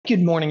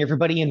Good morning,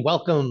 everybody, and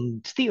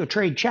welcome to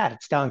TheoTRADE Chat.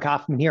 It's Don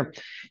Kaufman here.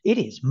 It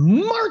is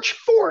March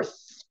 4th,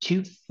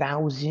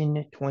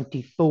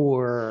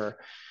 2024.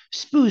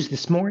 Spoos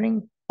this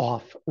morning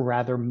off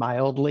rather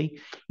mildly.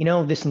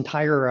 This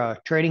entire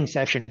trading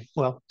session,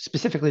 well,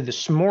 specifically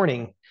this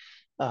morning,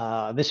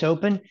 this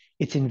open,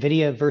 it's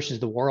Nvidia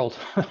versus the world.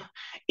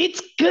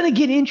 It's going to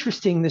get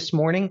interesting this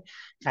morning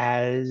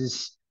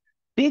as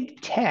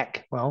big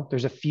tech. Well,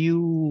 there's a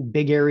few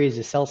big areas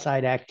of sell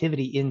side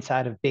activity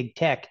inside of big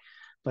tech,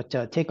 but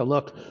take a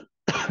look.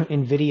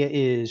 Nvidia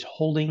is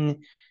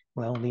holding,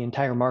 well, the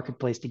entire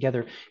marketplace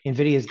together.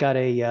 Nvidia's got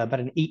about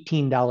an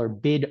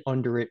 $18 bid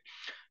under it.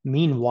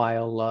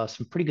 Meanwhile,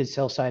 some pretty good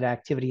sell side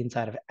activity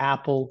inside of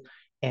Apple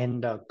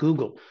and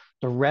Google.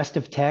 The rest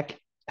of tech,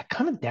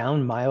 kind of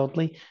down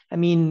mildly. I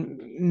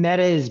mean,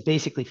 Meta is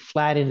basically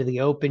flat into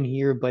the open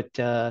here, but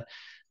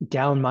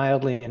down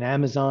mildly in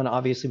Amazon.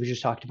 Obviously, we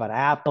just talked about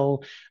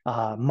Apple,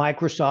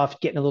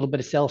 Microsoft getting a little bit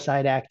of sell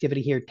side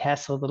activity here,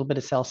 Tesla a little bit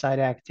of sell side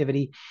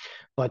activity,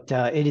 but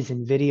it is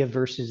Nvidia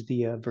versus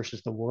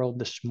the world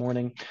this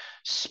morning.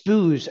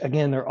 SPOOs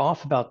again, they're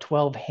off about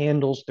 12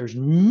 handles. There's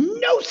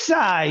no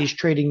size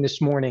trading this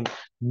morning,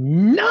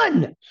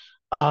 none.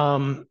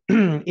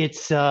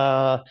 It's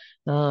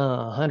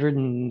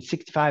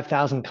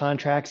 165,000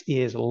 contracts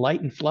is light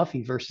and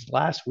fluffy versus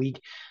last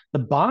week. The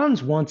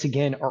bonds, once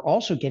again, are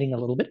also getting a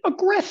little bit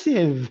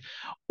aggressive.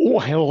 Oh,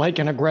 I like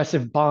an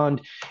aggressive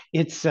bond.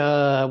 It's,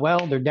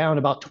 well, they're down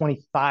about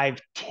 25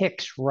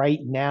 ticks right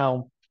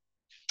now,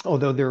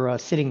 although they're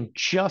sitting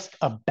just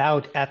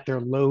about at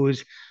their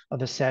lows of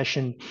the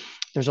session.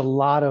 There's a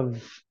lot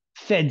of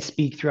Fed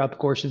speak throughout the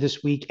course of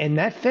this week, and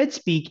that Fed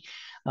speak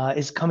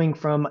is coming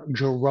from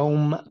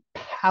Jerome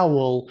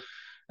Powell.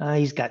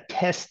 He's got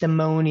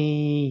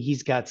testimony,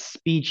 he's got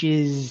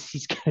speeches,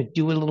 he's going to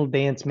do a little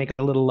dance, make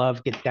a little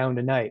love, get down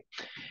tonight.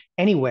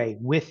 Anyway,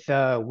 with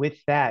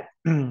that,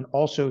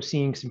 also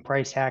seeing some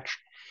price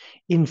action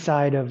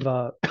inside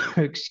of,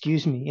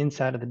 excuse me,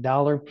 inside of the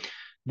dollar.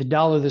 The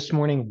dollar this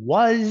morning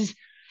was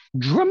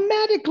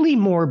dramatically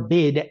more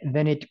bid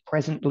than it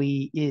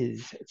presently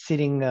is,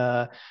 sitting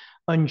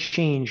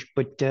unchanged.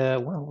 But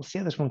well, we'll see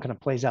how this one kind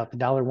of plays out. The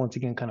dollar once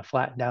again kind of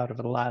flattened out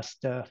over the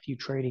last few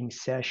trading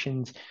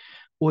sessions.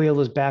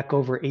 Oil is back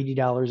over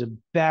 $80 a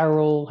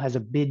barrel, has a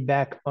bid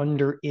back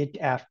under it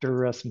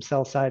after some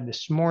sell side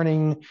this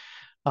morning.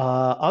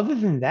 Other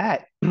than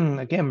that,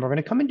 again, we're going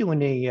to come into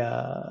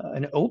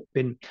an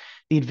open.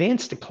 The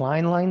advanced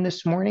decline line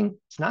this morning,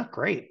 it's not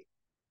great.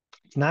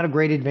 It's not a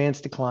great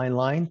advanced decline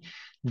line.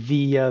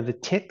 The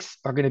ticks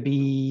are going to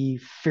be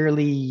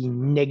fairly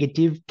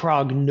negative,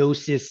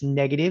 prognosis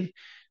negative.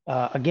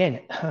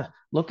 Again,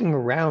 looking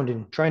around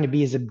and trying to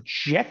be as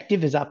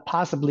objective as I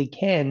possibly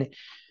can.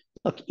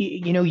 Look,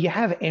 you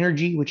have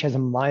energy, which has a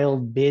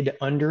mild bid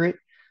under it.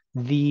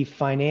 The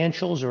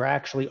financials are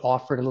actually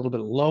offered a little bit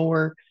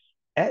lower.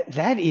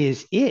 That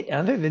is it.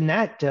 Other than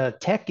that,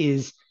 tech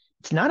is,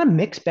 it's not a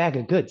mixed bag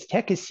of goods.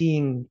 Tech is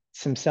seeing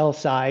some sell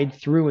side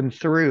through and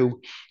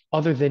through,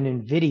 other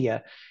than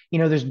Nvidia.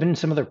 There's been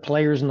some other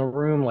players in the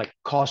room, like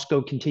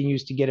Costco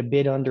continues to get a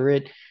bid under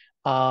it.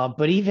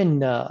 But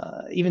even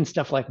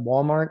stuff like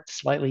Walmart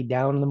slightly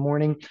down in the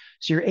morning.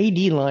 So your AD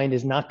line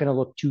is not going to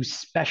look too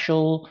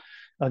special.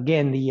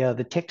 Again,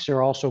 the ticks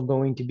are also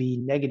going to be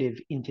negative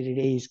into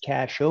today's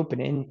cash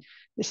open. And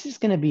this is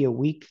going to be a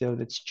week, though,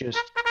 that's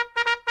just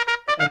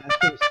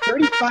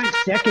 35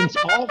 seconds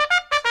off,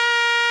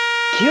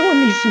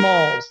 killing me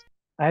smalls.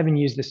 I haven't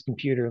used this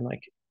computer in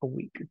like a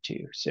week or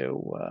two,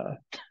 so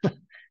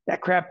that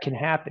crap can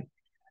happen.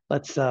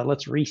 Let's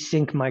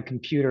resync my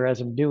computer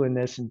as I'm doing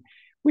this, and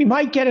we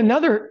might get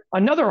another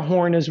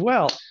horn as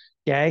well.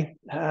 Okay,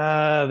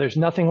 there's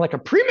nothing like a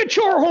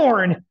premature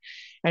horn.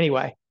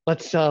 Anyway,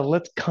 let's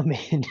come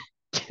in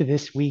to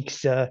this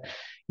week's the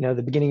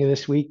beginning of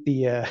this week.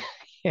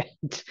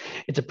 It's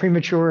a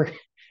premature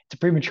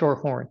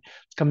horn.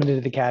 It's coming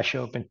into the cash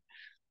open.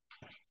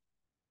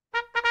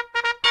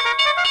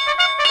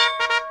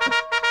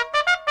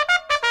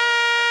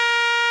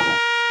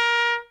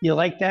 You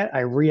like that?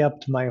 I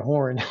re-upped my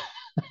horn.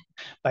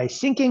 By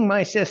syncing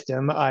my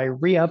system, I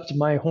re-upped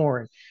my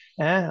horn.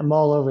 I'm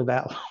all over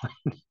that one.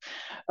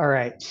 All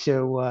right.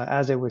 So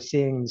as I was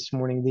saying this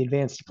morning, the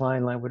advanced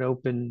decline line would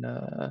open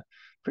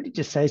pretty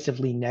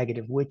decisively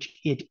negative, which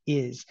it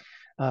is.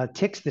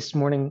 Ticks this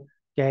morning,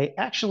 okay,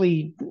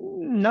 actually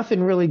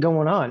nothing really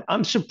going on.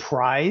 I'm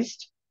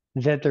surprised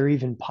that they're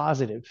even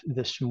positive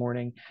this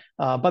morning.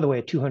 By the way,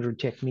 a 200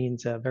 tick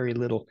means very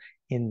little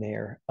in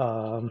there.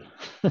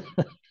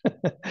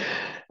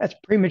 That's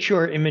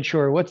premature,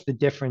 immature. What's the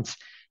difference?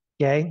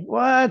 Okay,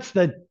 what's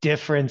the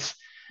difference?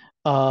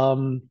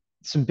 Some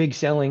big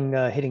selling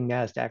hitting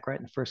Nasdaq right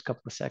in the first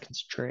couple of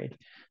seconds of trade.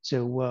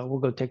 So we'll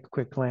go take a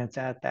quick glance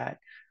at that.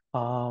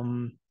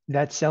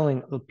 That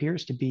selling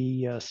appears to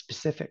be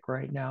specific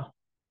right now.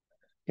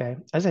 Okay,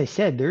 as I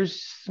said,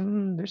 there's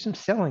some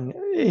selling,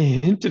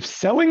 hint of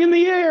selling in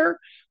the air.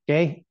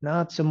 Okay,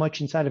 not so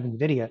much inside of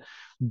Nvidia,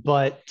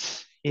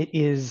 but it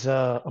is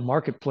a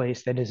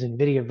marketplace that is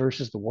Nvidia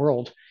versus the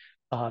world.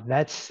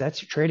 That's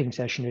your trading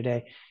session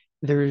today.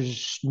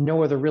 There's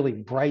no other really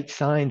bright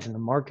signs in the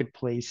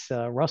marketplace.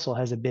 Russell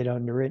has a bit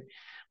under it,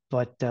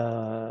 but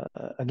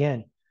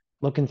again,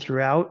 looking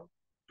throughout,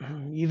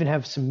 you even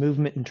have some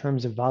movement in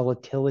terms of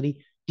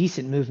volatility,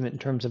 decent movement in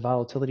terms of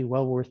volatility,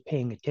 well worth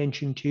paying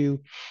attention to.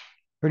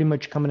 Pretty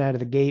much coming out of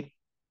the gate,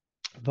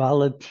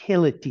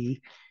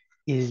 volatility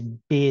is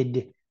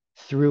bid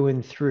through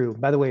and through.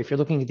 By the way, if you're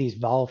looking at these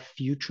vol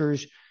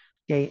futures,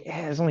 okay,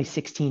 there's only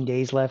 16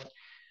 days left.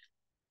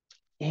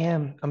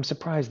 And I'm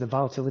surprised the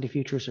volatility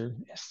futures are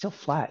still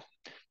flat,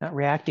 not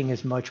reacting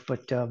as much,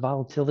 but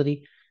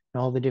volatility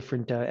and all the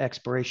different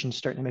expirations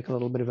starting to make a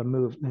little bit of a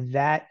move.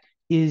 That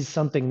is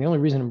something. The only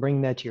reason I'm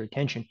bringing that to your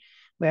attention,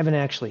 we haven't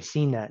actually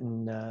seen that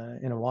in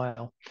a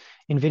while.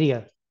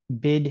 Nvidia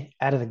bid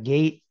out of the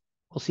gate.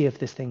 We'll see if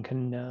this thing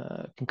can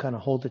kind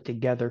of hold it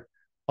together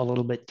a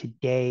little bit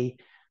today.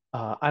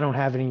 I don't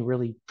have any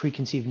really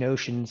preconceived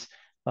notions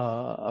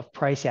of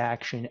price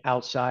action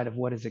outside of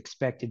what is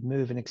expected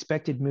move. An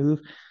expected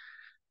move,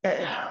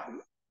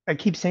 I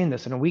keep saying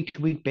this on a week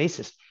to week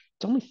basis.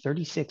 It's only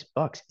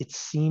 $36. It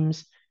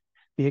seems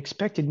the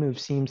expected move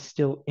seems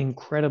still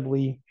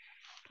incredibly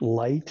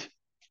light,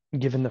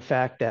 given the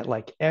fact that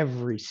like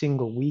every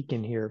single week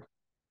in here,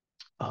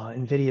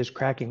 Nvidia is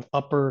cracking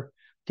upper,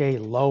 okay,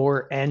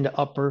 lower and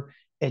upper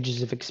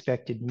edges of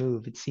expected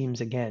move. It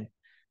seems again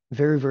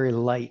very, very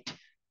light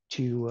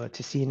to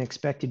see an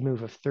expected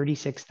move of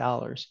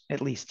 $36,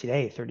 at least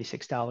today,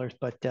 $36.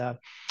 But the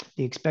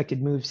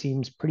expected move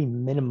seems pretty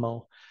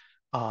minimal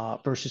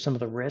versus some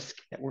of the risk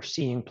that we're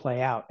seeing play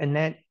out. And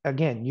that,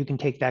 again, you can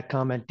take that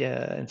comment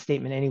and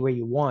statement any way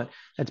you want.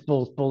 That's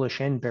both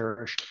bullish and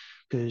bearish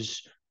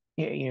because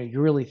you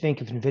really think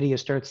if Nvidia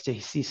starts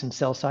to see some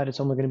sell side, it's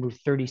only going to move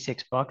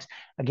 $36.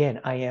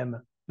 Again, I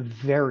am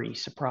very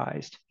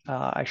surprised.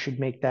 I should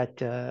make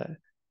that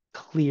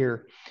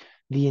clear.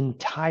 The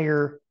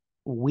entire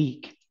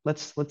week.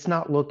 Let's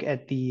not look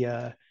at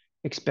the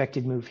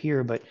expected move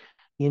here, but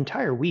the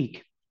entire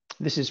week.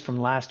 This is from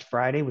last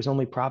Friday, was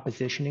only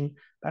propositioning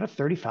about a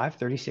 $35,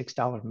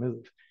 $36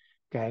 move.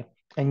 Okay.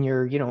 And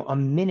you're, a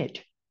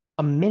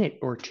minute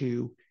or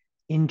two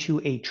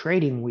into a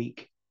trading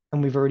week,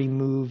 and we've already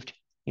moved,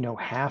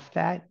 half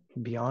that,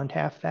 beyond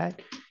half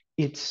that.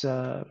 It's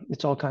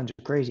all kinds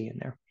of crazy in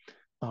there.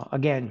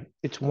 Again,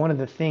 it's one of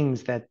the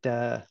things that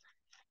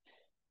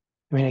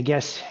I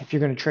guess if you're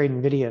going to trade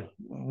NVIDIA,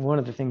 one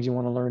of the things you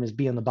want to learn is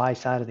be on the buy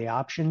side of the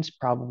options,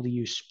 probably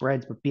use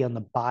spreads, but be on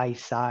the buy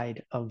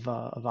side of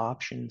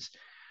options.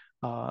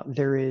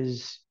 There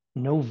is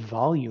no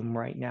volume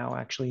right now,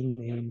 actually, in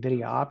the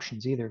NVIDIA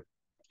options either.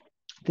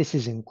 This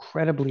is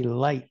incredibly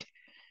light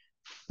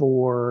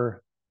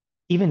for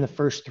even the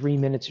first 3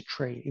 minutes of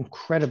trade,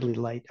 incredibly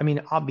light.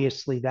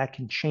 Obviously that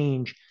can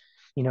change,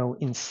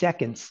 in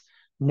seconds.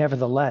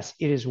 Nevertheless,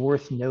 it is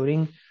worth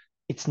noting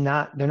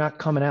they're not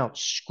coming out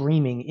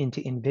screaming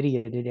into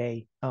Nvidia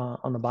today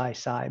on the buy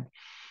side.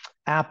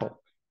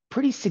 Apple,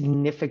 pretty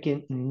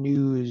significant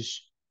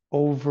news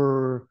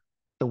over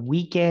the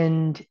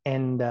weekend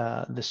and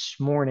this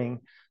morning.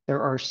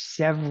 There are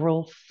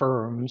several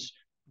firms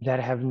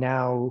that have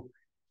now.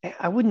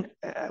 I wouldn't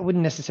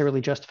necessarily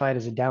justify it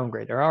as a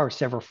downgrade. There are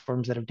several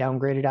firms that have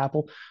downgraded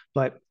Apple,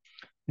 but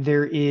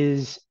there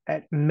is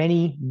at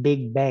many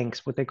big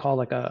banks what they call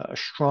like a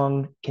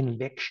strong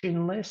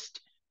conviction list.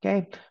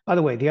 Okay. By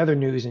the way, the other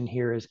news in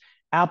here is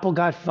Apple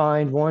got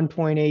fined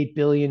 $1.8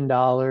 billion,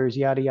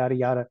 yada, yada,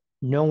 yada.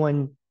 No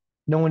one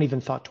even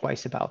thought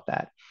twice about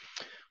that.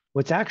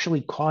 What's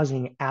actually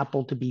causing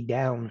Apple to be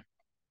down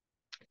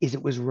is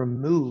it was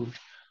removed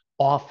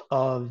off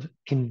of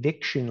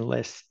conviction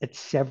lists at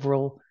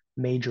several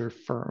major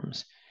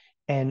firms.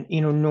 And,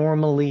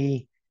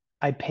 normally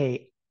I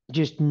pay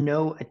just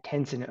no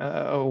attention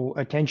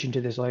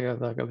to this. Like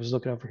I was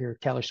looking over here,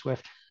 Taylor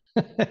Swift.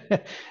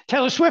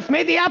 Taylor Swift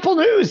made the Apple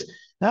news.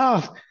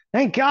 Oh,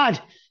 thank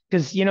God.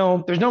 Because,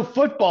 there's no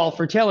football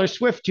for Taylor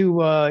Swift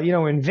to,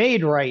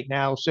 invade right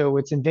now. So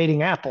it's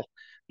invading Apple.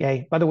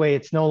 Okay. By the way,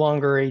 it's no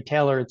longer a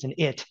Taylor, it's an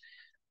it.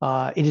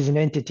 It is an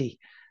entity.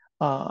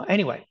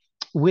 Anyway,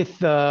 with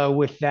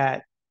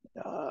that,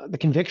 the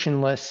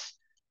conviction lists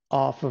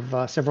off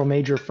of several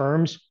major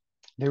firms,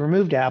 they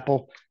removed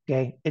Apple.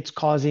 Okay, it's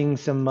causing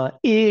some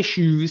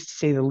issues to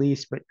say the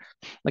least, but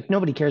like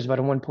nobody cares about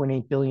a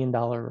 $1.8 billion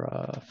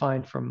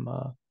fine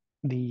from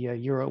the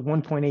Euro.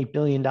 $1.8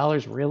 billion,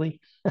 really?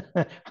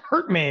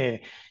 Hurt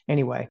me.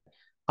 Anyway,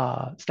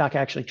 stock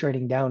actually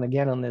trading down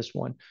again on this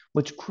one.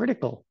 What's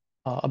critical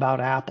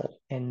about Apple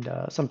and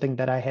something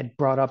that I had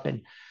brought up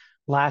in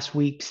last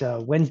week's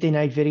Wednesday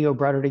night video,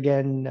 brought it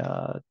again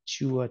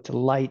to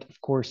light, of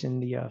course,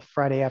 in the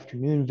Friday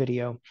afternoon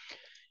video.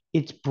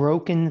 It's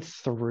broken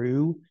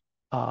through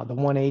the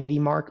 180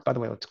 mark. By the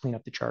way, let's clean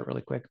up the chart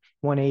really quick.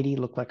 180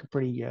 looked like a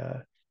pretty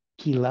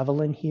key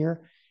level in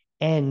here.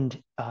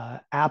 And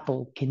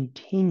Apple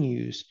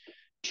continues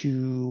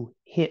to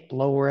hit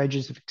lower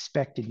edges of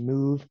expected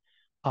move,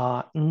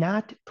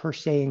 not per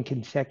se in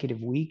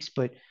consecutive weeks,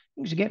 but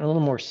things are getting a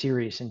little more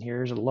serious in here.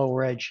 There's a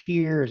lower edge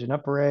here, there's an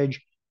upper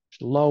edge.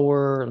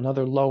 lower,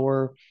 another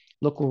lower.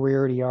 Look where we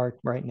already are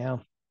right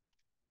now.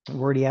 We're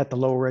already at the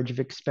lower edge of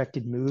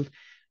expected move.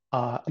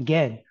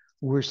 Again,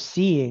 we're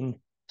seeing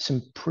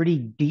some pretty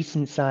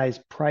decent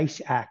sized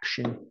price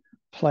action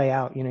play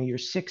out. You know, your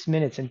 6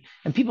 minutes, and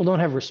people don't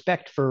have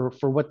respect for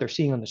what they're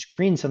seeing on the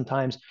screen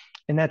sometimes.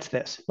 And that's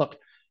this. Look,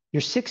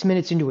 you're 6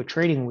 minutes into a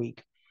trading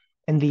week,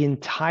 and the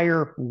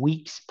entire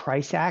week's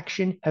price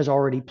action has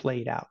already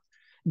played out.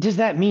 Does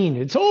that mean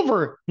it's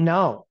over?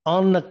 No,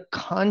 on the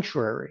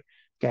contrary.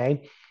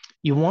 Okay.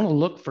 You want to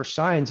look for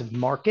signs of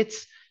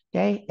markets,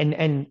 okay,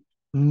 and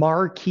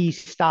marquee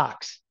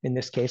stocks, in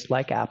this case,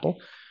 like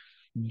Apple,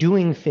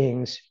 doing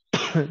things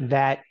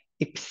that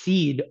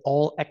exceed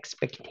all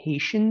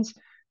expectations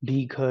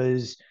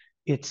because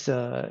it's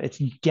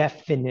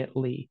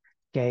definitely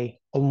okay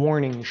a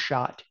warning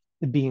shot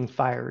being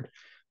fired.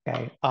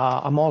 Okay,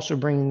 I'm also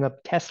bringing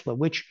up Tesla,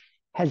 which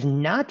has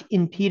not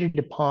impeded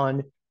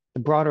upon the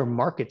broader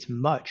markets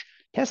much.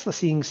 Tesla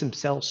seeing some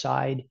sell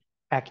side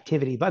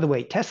activity. By the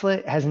way,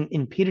 Tesla hasn't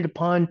impeded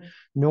upon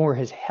nor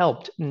has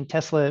helped. And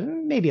Tesla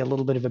maybe a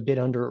little bit of a bid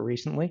under it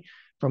recently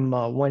from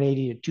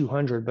 180 to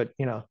 200, but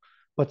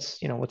what's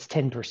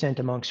 10%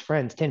 amongst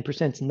friends?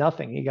 10% is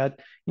nothing. You got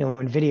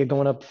Nvidia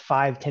going up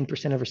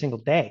 5-10% every single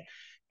day.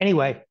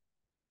 Anyway,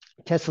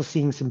 Tesla's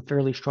seeing some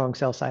fairly strong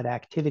sell side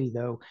activity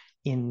though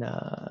in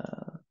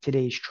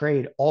today's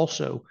trade,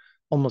 also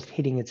almost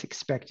hitting its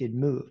expected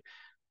move.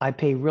 I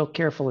pay real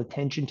careful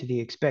attention to the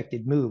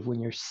expected move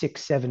when you're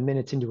 6-7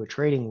 minutes into a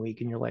trading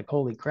week and you're like,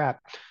 holy crap.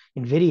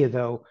 Nvidia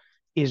though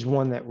is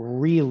one that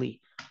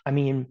really, I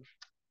mean,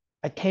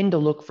 I tend to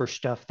look for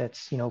stuff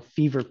that's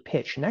fever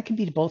pitch, and that can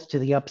be both to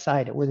the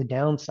upside or the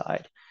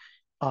downside.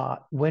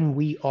 When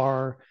we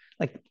are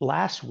like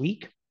last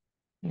week,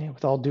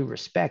 with all due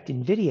respect,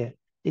 Nvidia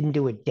didn't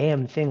do a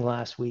damn thing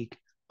last week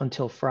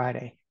until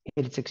Friday.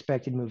 Hit its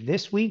expected move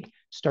this week,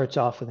 starts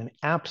off with an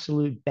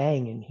absolute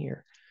bang in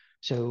here.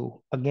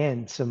 So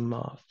again,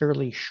 some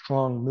fairly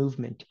strong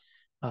movement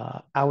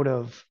out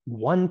of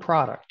one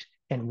product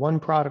and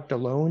one product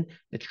alone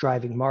that's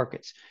driving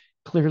markets.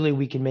 Clearly,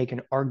 we can make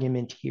an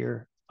argument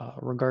here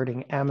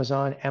regarding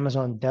Amazon.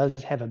 Amazon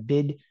does have a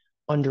bid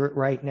under it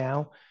right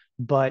now,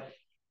 but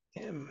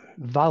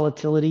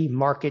volatility,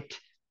 market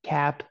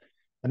cap,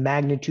 the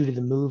magnitude of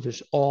the move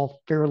is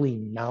all fairly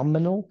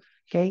nominal.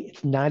 Okay,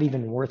 it's not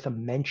even worth a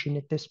mention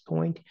at this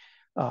point.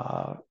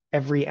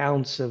 Every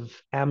ounce of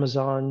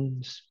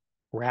Amazon's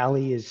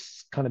rally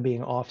is kind of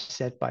being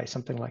offset by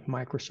something like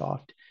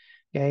Microsoft.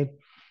 Okay,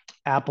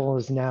 Apple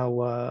is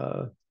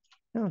now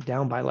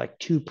down by like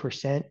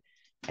 2%.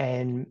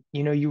 And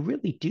you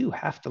really do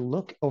have to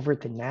look over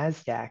at the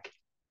Nasdaq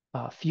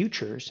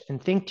futures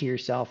and think to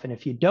yourself. And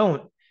if you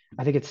don't,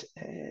 I think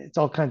it's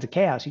all kinds of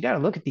chaos. You got to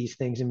look at these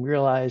things and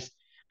realize,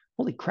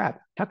 holy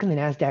crap, how can the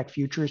Nasdaq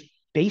futures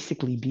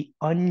basically be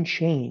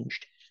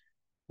unchanged,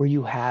 where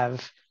you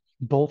have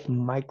both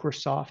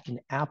Microsoft and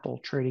Apple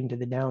trading to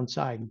the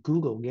downside,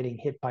 Google getting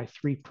hit by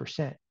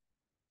 3%?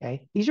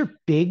 Okay, these are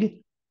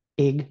big,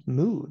 big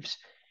moves,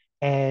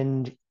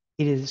 and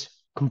it is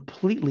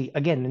completely,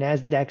 again, the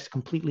Nasdaq's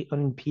completely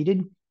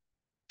unimpeded,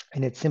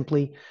 and it's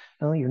simply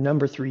your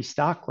number three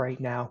stock right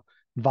now.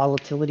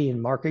 Volatility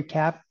and market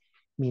cap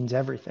means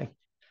everything.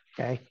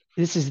 Okay,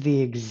 this is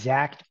the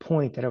exact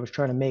point that I was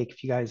trying to make.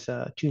 If you guys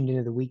tuned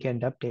into the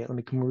weekend update, let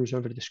me cruise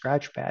over to the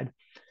scratch pad.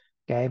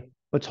 Okay,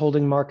 what's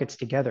holding markets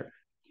together?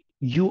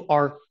 You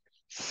are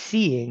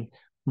seeing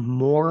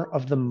more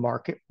of the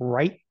market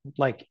right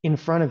like in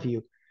front of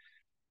you,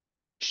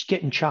 just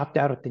getting chopped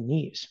out at the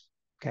knees.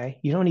 Okay.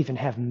 You don't even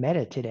have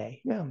Meta today.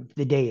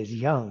 The day is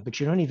young, but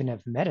you don't even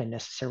have Meta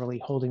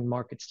necessarily holding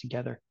markets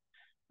together,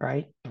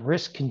 right? The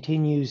risk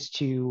continues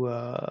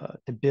to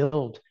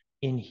build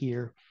in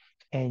here,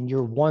 and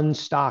you're one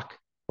stock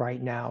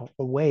right now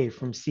away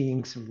from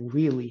seeing some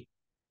really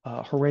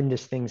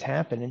horrendous things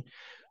happen.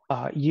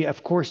 And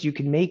of course, you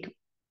can make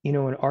an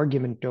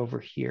argument over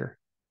here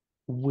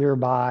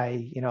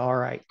whereby all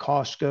right,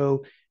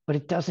 Costco, but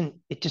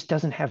it just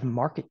doesn't have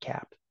market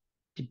cap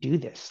to do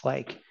this.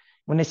 Like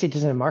when I say it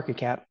doesn't have market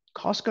cap,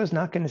 Costco's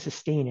not going to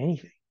sustain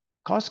anything.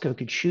 Costco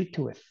could shoot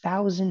to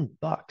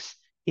 $1,000.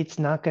 It's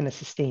not going to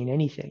sustain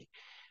anything.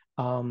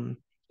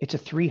 It's a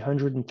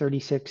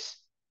 336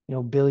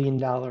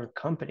 billion-dollar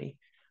company.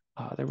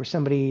 There was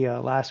somebody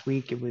last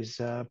week. It was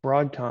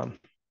Broadcom.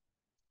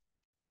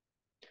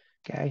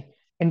 Okay,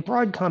 and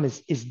Broadcom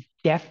is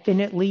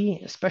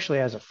definitely, especially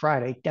as of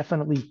Friday,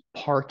 definitely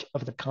part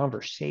of the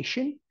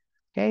conversation.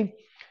 Okay,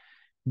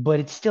 but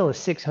it's still a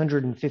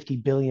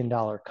 $650 billion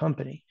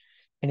company.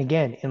 And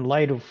again, in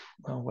light of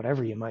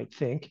whatever you might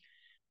think,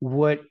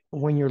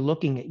 when you're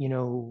looking at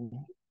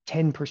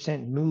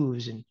 10%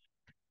 moves, and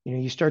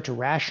you start to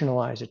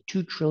rationalize a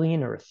 $2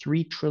 trillion or a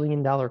 $3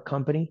 trillion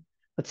company,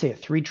 let's say a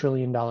 $3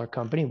 trillion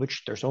company,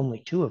 which there's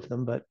only two of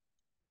them, but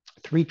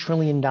 $3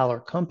 trillion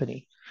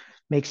company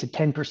makes a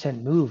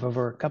 10% move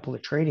over a couple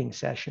of trading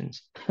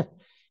sessions,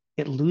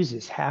 it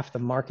loses half the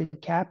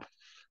market cap,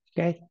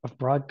 okay, of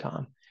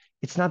Broadcom.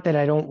 It's not that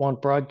I don't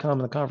want Broadcom in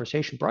the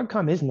conversation.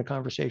 Broadcom is in the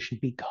conversation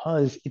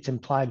because its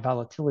implied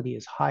volatility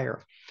is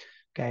higher.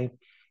 Okay.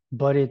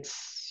 But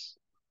it's,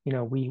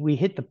 we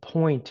hit the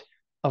point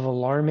of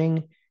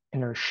alarming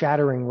and are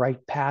shattering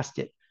right past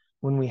it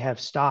when we have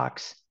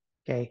stocks,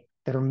 okay,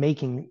 that are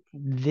making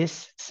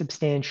this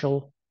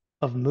substantial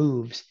of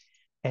moves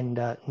and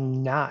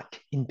not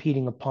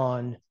impeding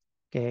upon,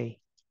 okay,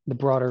 the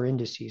broader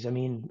indices. I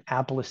mean,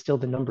 Apple is still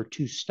the number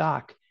 2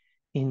 stock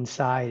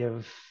inside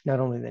of not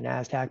only the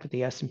Nasdaq but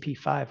the S&P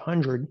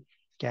 500.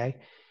 Okay,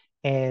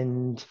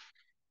 and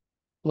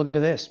look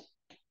at this.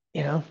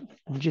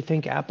 Would you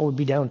think Apple would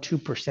be down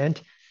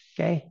 2%?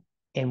 Okay,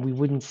 and we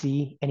wouldn't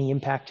see any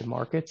impact to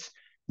markets.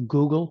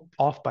 Google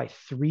off by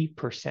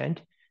 3%.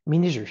 I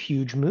mean, these are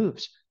huge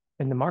moves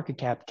in the market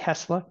cap.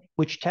 Tesla,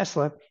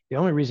 the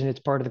only reason it's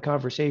part of the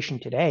conversation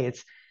today,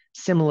 it's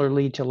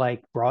similarly to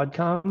like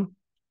Broadcom,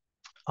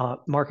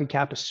 market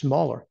cap is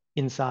smaller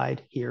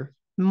inside here,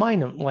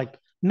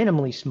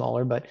 minimally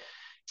smaller, but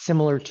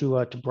similar to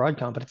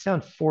Broadcom, but it's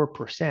down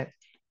 4%.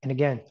 And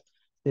again,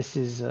 this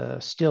is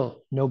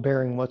still no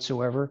bearing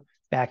whatsoever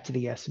back to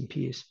the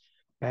S&Ps.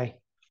 Okay,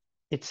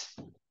 it's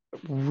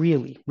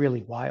really,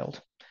 really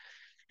wild.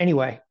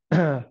 Anyway,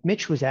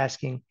 Mitch was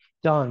asking,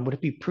 Don, would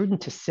it be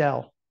prudent to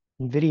sell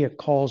Nvidia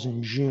calls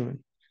in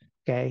June?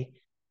 Okay,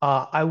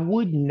 I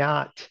would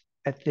not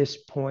at this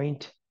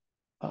point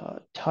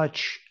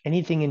touch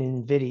anything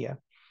in Nvidia,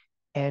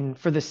 and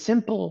for the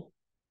simple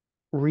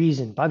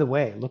reason, by the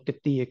way, look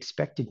at the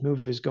expected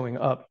move is going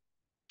up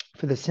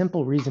for the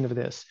simple reason of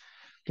this.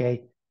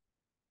 Okay,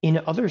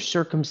 in other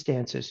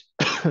circumstances,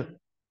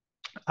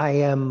 I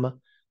am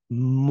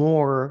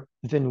more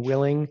than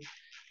willing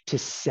to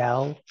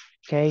sell,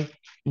 okay,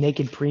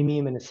 naked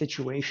premium in a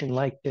situation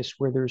like this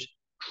where there's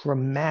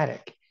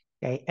dramatic,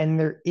 okay, and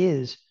there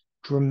is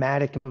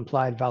dramatic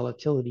implied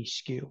volatility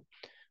skew.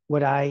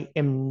 What I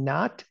am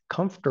not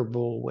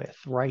comfortable with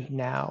right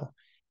now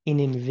in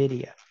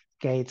NVIDIA,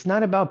 okay, it's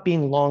not about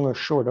being long or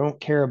short. I don't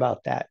care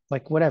about that.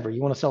 Like, whatever.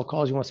 You want to sell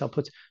calls, you want to sell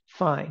puts,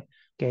 fine.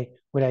 Okay.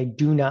 What I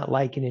do not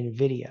like in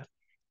NVIDIA,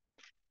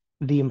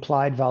 the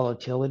implied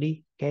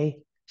volatility, okay,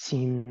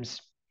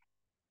 seems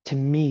to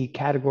me,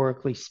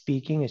 categorically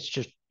speaking,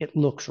 it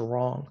looks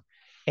wrong.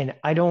 And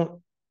I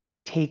don't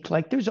take,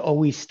 like, there's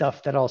always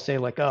stuff that I'll say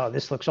like, oh,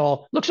 this looks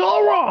all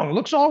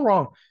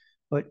wrong.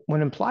 But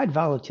when implied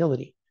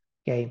volatility,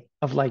 okay,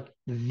 of like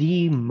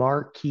the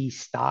marquee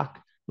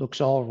stock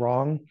looks all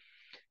wrong,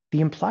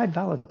 the implied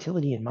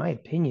volatility, in my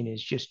opinion,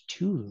 is just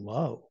too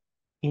low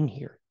in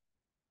here.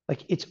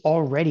 Like, it's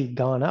already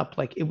gone up.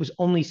 Like, it was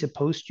only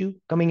supposed to,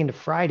 coming into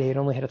Friday, it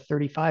only had a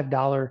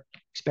 $35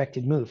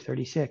 expected move,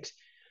 36.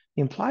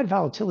 The implied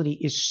volatility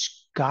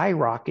is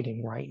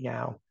skyrocketing right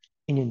now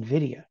in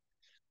Nvidia.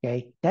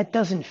 Okay, that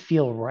doesn't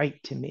feel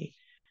right to me.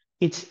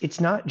 It's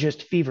not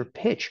just fever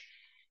pitch.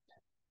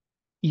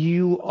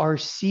 You are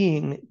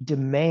seeing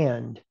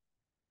demand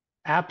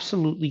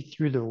absolutely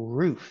through the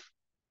roof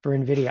for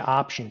Nvidia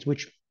options,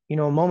 which, a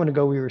moment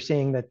ago we were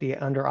saying that the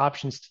under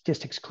option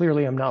statistics,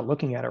 clearly I'm not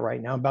looking at it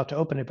right now. I'm about to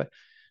open it, but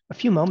a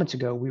few moments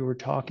ago we were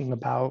talking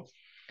about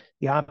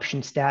the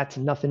option stats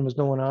and nothing was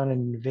going on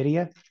in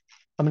Nvidia.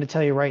 I'm going to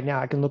tell you right now,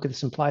 I can look at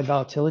this implied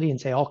volatility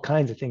and say all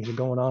kinds of things are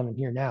going on in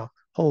here now.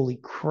 Holy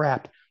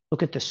crap.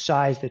 Look at the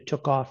size that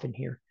took off in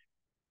here.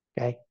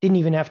 Okay. Didn't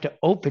even have to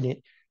open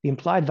it. The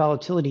implied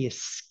volatility is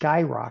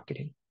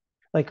skyrocketing.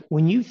 Like,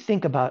 when you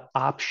think about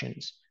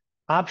options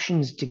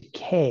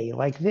decay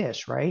like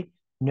this, right?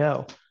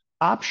 No.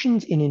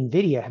 Options in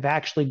NVIDIA have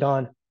actually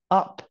gone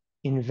up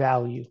in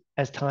value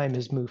as time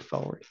has moved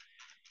forward.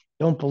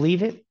 Don't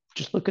believe it?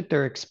 Just look at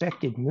their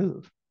expected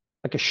move.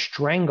 Like a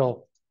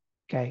strangle,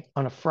 okay,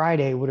 on a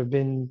Friday would have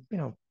been,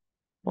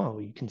 well,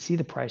 you can see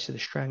the price of the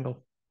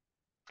strangle,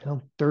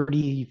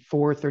 $34,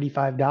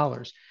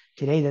 $35.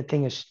 Today, that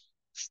thing is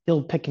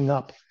still picking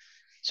up.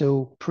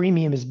 So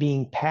premium is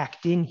being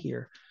packed in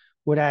here.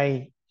 What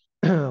I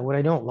what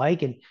I don't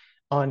like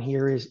on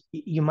here is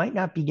you might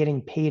not be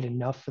getting paid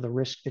enough for the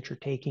risk that you're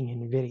taking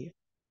in Nvidia.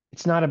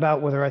 It's not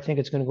about whether I think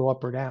it's going to go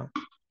up or down.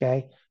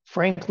 Okay.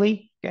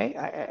 Frankly, okay,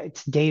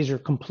 its days are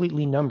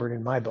completely numbered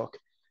in my book.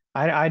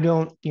 I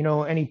don't,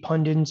 any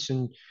pundits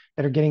and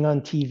that are getting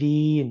on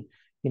TV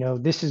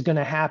and, this is going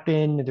to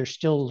happen. There's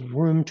still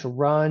room to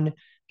run.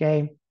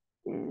 Okay.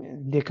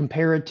 They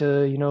compare it to,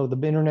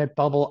 the internet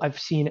bubble. I've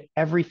seen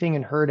everything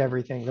and heard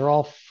everything. They're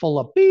all full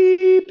of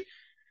beep.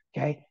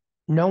 Okay.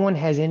 No one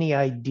has any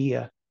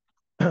idea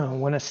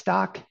when a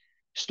stock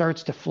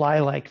starts to fly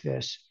like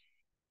this.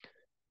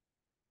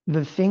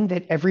 The thing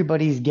that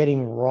everybody's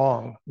getting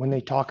wrong when they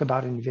talk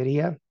about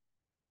Nvidia,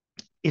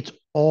 it's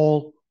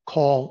all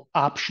call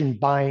option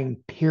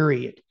buying,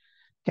 period.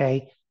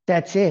 Okay.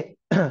 That's it,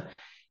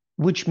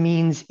 which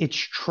means it's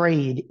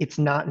trade, it's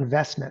not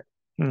investment.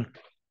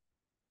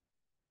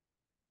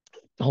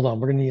 Hold on,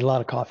 we're going to need a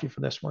lot of coffee for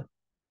this one.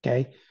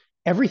 Okay.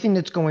 Everything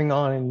that's going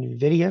on in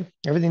NVIDIA,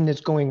 everything that's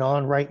going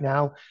on right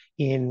now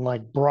in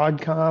like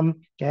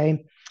Broadcom,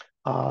 okay.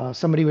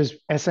 Somebody was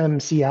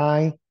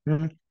SMCI.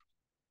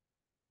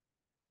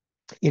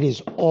 It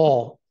is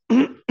all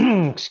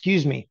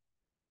excuse me,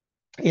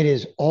 it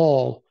is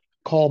all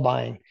call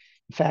buying.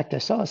 In fact, I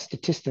saw a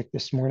statistic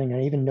this morning.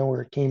 I even know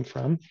where it came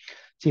from.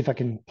 See if I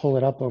can pull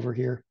it up over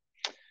here.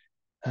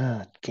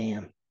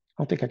 Damn. I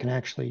don't think I can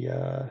actually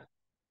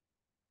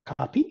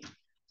copy.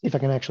 See if I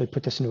can actually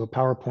put this into a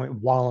PowerPoint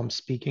while I'm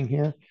speaking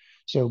here.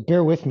 So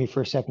bear with me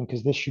for a second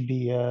because this should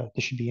be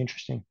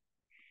interesting.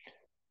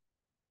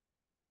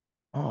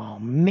 Oh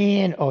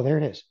man. Oh, there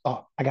it is.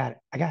 Oh, I got it.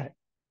 I got it.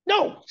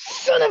 No,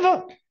 son of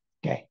a.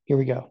 Okay, here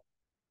we go.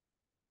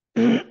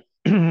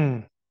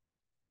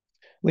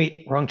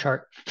 Wait, wrong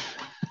chart.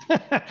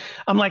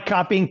 I'm like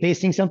copying,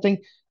 pasting something.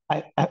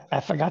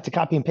 I forgot to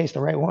copy and paste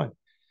the right one.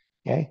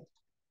 Okay.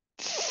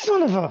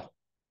 Son of a.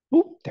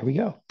 Oop, there we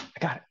go. I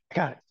got it. I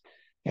got it.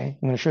 Okay.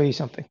 I'm going to show you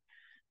something.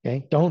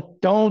 Okay.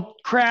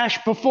 Don't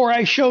crash before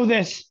I show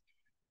this.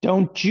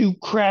 Don't you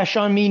crash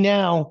on me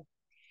now.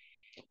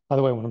 By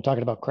the way, when I'm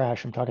talking about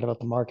crash, I'm talking about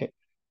the market.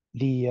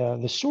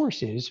 The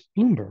source is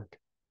Bloomberg.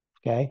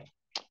 Okay.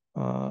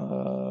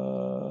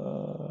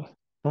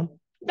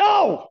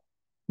 No,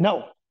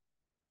 no,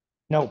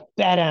 no,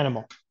 bad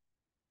animal.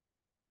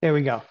 There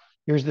we go.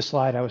 Here's the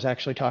slide I was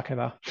actually talking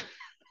about.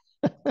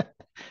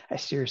 I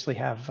seriously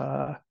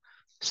have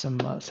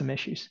some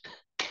issues,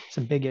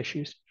 some big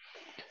issues.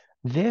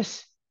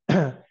 This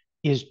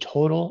is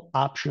total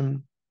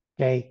option,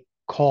 okay,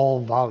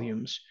 call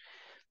volumes.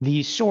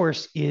 The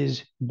source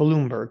is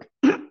Bloomberg.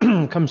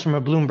 Comes from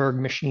a Bloomberg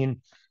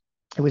machine.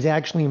 It was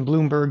actually in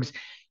Bloomberg's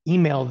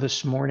email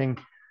this morning.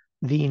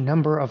 The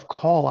number of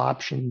call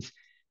options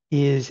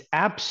is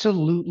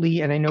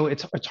absolutely, and I know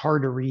it's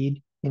hard to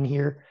read in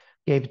here,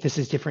 okay, but this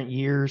is different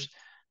years.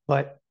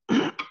 But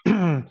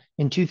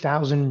in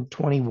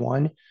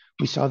 2021,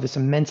 we saw this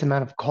immense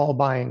amount of call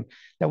buying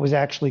that was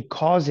actually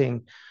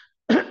causing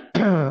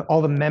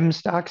all the meme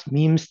stocks,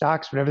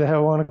 whatever the hell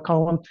I want to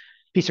call them,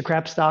 piece of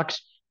crap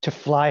stocks to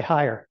fly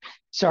higher.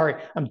 Sorry,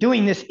 I'm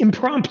doing this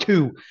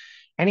impromptu.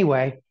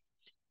 Anyway,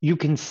 you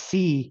can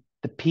see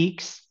the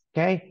peaks,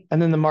 okay?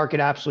 And then the market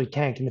absolutely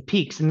tanked, and the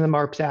peaks, and then the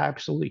market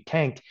absolutely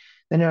tanked.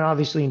 Then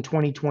obviously in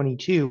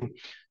 2022,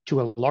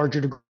 to a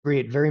larger degree,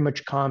 it very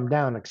much calmed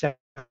down, except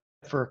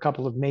for a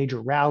couple of major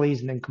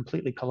rallies and then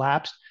completely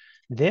collapsed.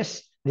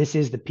 This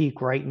is the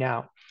peak right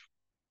now.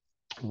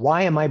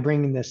 Why am I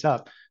bringing this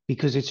up?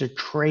 Because it's a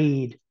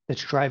trade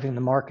that's driving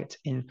the markets,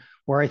 and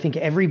where I think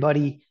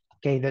everybody,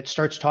 okay, that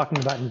starts talking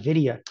about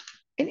Nvidia,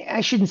 and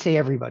I shouldn't say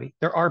everybody,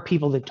 there are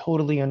people that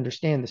totally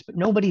understand this, but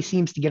nobody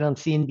seems to get on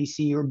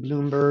CNBC or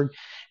Bloomberg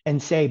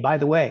and say, by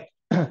the way,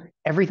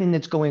 everything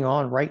that's going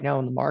on right now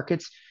in the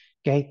markets,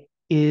 okay,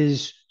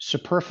 is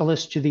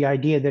superfluous to the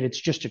idea that it's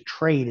just a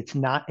trade, it's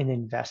not an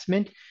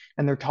investment.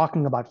 And they're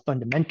talking about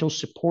fundamentals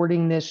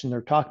supporting this, and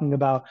they're talking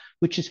about,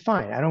 which is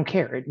fine, I don't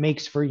care, it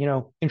makes for,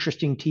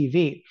 interesting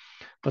TV.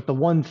 But the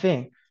one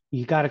thing,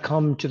 you got to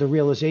come to the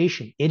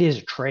realization, it is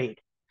a trade.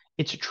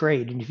 It's a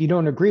trade. And if you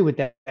don't agree with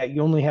that,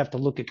 you only have to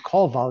look at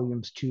call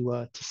volumes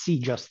to see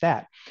just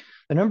that.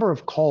 The number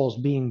of calls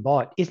being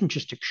bought isn't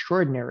just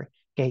extraordinary.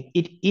 Okay,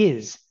 it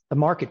is the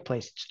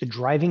marketplace. It's the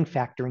driving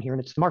factor in here,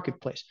 and it's the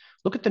marketplace.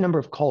 Look at the number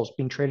of calls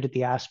being traded at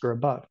the ask or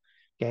above.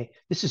 Okay,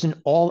 this is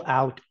an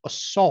all-out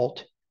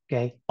assault,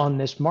 okay, on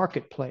this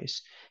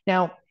marketplace.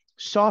 Now,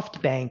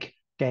 SoftBank,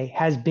 okay,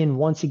 has been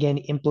once again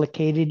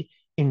implicated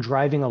in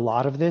driving a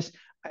lot of this.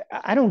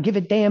 I don't give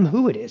a damn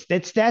who it is.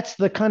 That's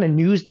the kind of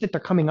news that they're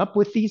coming up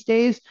with these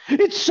days.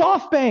 It's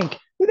SoftBank.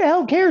 Who the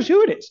hell cares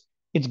who it is?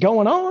 It's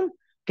going on,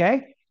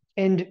 okay?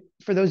 And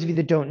for those of you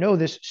that don't know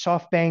this,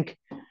 SoftBank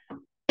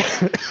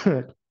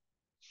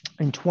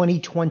in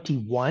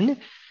 2021,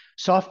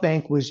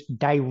 SoftBank was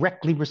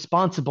directly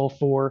responsible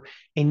for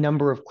a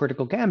number of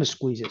critical gamma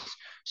squeezes.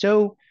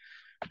 So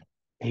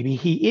maybe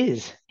he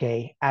is,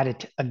 okay, at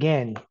it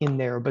again in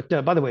there.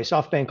 But by the way,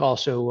 SoftBank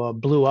also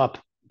blew up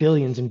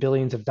billions and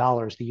billions of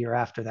dollars the year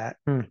after that.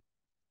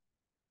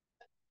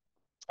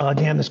 Oh,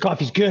 damn, this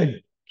coffee's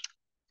good.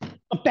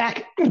 I'm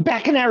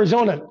back in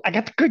Arizona. I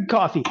got the good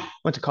coffee.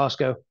 Went to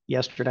Costco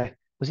yesterday.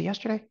 Was it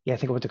yesterday? Yeah, I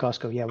think I went to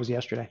Costco. Yeah, it was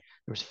yesterday.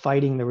 There was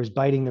fighting, there was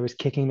biting, there was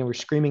kicking, there was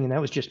screaming, and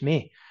that was just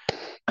me.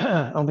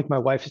 I don't think my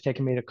wife is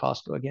taking me to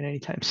Costco again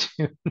anytime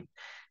soon.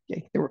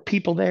 Okay, there were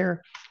people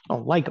there. I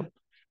don't like them.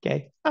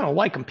 Okay, I don't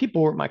like them.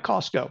 People were at my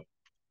Costco.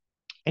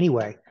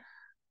 Anyway,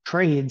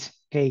 trades,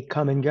 okay,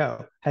 come and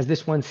go. Has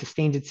this one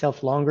sustained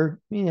itself longer?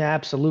 Yeah,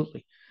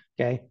 absolutely.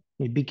 Okay,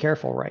 you be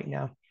careful right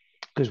now,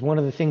 because one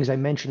of the things I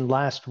mentioned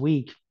last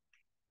week,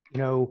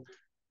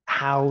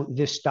 how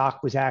this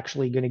stock was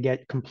actually going to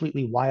get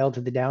completely wild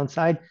to the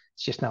downside,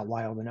 it's just not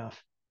wild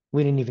enough.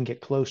 We didn't even get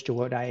close to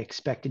what I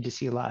expected to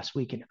see last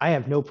week. And I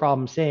have no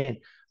problem saying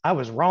I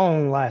was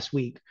wrong last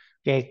week.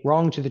 Okay,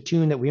 wrong to the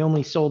tune that we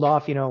only sold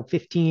off,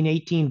 15,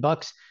 18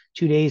 bucks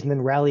 2 days and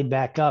then rallied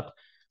back up.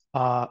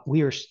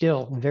 We are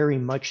still very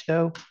much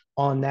though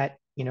on that,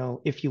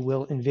 if you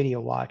will,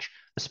 Nvidia watch,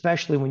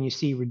 especially when you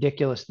see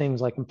ridiculous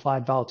things like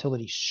implied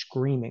volatility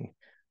screaming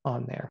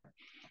on there.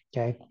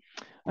 Okay.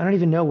 I don't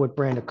even know what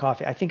brand of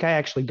coffee. I think I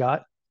actually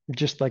got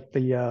just like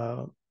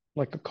the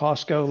like a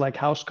Costco like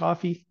house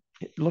coffee.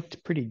 It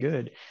looked pretty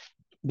good.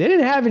 They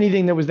didn't have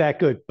anything that was that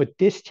good, but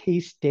this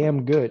tastes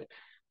damn good.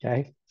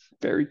 Okay.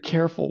 Very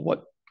careful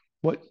what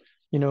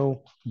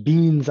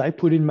beans I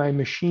put in my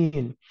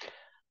machine.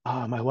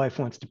 My wife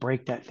wants to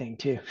break that thing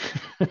too.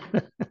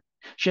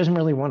 She doesn't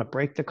really want to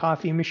break the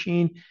coffee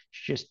machine.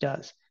 She just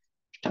does.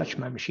 She touched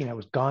my machine. I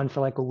was gone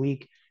for like a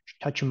week. She's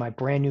touching my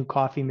brand new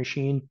coffee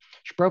machine.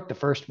 She broke the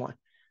first one.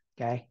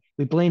 Okay.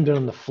 We blamed it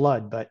on the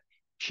flood, but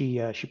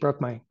she broke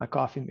my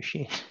coffee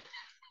machine.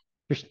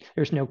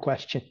 There's no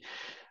question.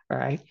 All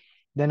right.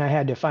 Then I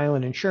had to file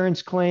an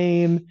insurance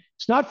claim.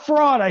 It's not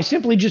fraud. I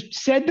simply just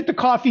said that the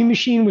coffee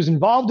machine was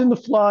involved in the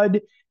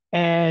flood,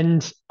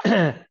 and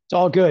it's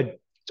all good.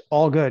 It's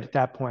all good at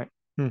that point.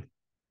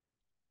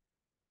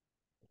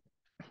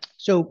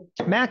 So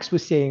Max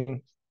was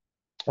saying,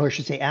 or I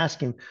should say,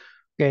 asking,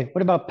 okay,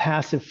 what about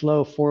passive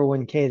flow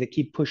 401k that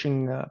keep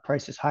pushing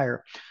prices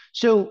higher?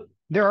 So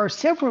there are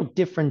several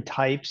different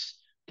types,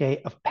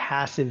 okay, of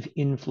passive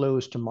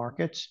inflows to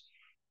markets.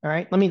 All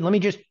right, let me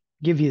just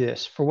give you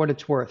this for what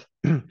it's worth,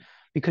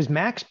 because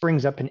Max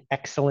brings up an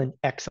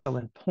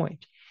excellent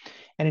point,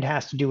 and it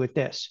has to do with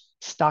this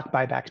stock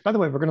buybacks. By the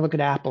way, we're going to look at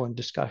Apple and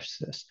discuss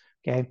this.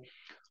 Okay,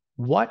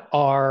 what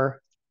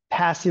are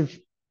passive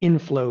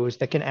inflows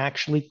that can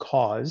actually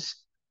cause,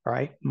 all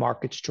right,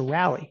 markets to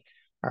rally?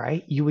 All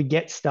right, you would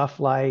get stuff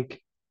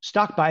like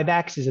stock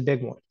buybacks is a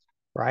big one,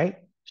 right?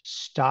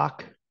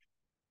 Stock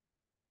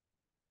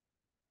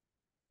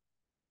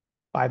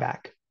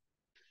buyback.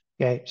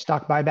 Okay,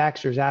 stock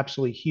buybacks are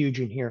absolutely huge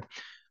in here.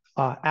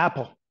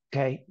 Apple,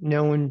 okay,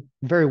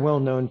 very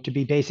well known to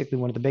be basically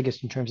one of the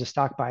biggest in terms of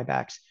stock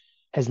buybacks,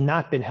 has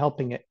not been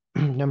helping it.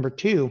 Number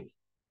two,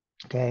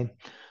 okay,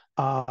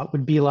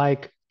 would be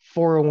like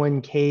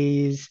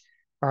 401ks,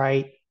 all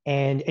right,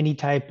 and any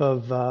type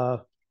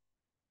of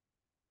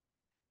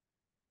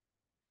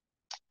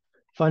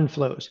fund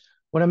flows.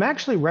 What I'm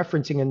actually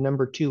referencing in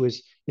number two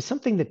is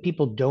something that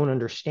people don't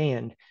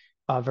understand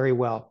very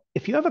well.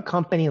 If you have a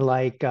company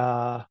like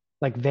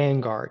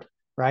Vanguard,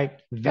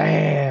 right?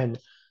 Van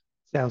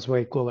sounds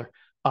way cooler.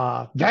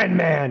 Van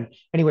Man.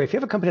 Anyway, if you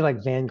have a company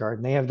like Vanguard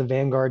and they have the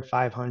Vanguard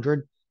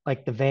 500,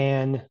 like the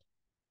Van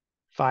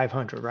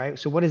 500, right?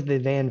 So what does the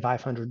Van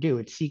 500 do?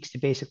 It seeks to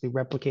basically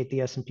replicate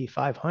the S&P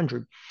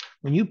 500.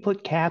 When you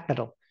put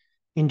capital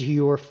into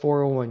your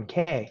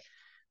 401k,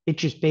 it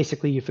just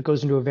basically, if it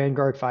goes into a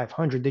Vanguard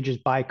 500, they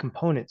just buy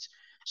components.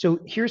 So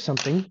here's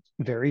something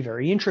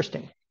very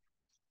interesting.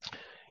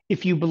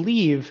 If you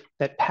believe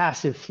that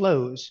passive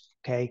flows,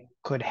 okay,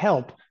 could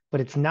help, but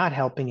it's not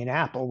helping in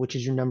Apple, which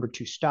is your number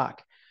two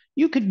stock,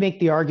 you could make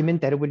the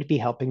argument that it would be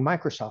helping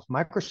Microsoft.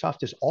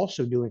 Microsoft is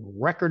also doing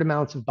record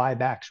amounts of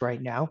buybacks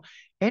right now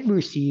and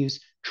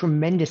receives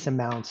tremendous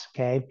amounts,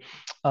 okay,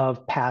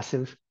 of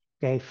passive,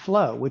 okay,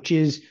 flow, which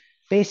is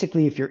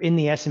basically if you're in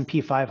the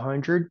S&P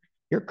 500,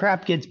 your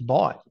crap gets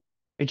bought.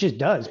 It just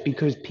does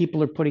because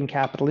people are putting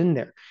capital in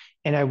there.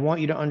 And I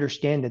want you to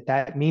understand that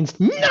that means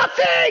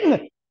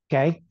nothing.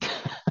 Okay.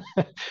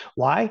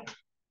 Why?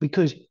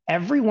 Because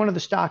every one of the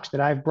stocks that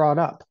I've brought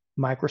up,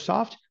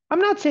 Microsoft, I'm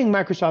not saying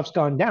Microsoft's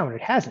gone down,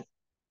 it hasn't,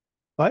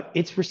 but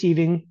it's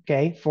receiving,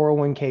 okay,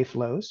 401k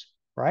flows,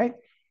 right?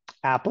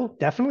 Apple,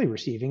 definitely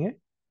receiving it.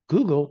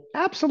 Google,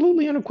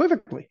 absolutely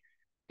unequivocally.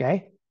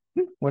 Okay.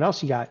 What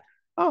else you got?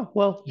 Oh,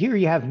 well, here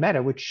you have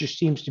Meta, which just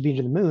seems to be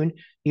to the moon.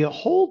 The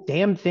whole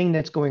damn thing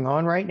that's going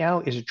on right now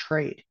is a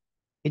trade.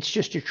 It's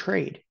just a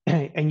trade.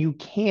 And you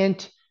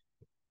can't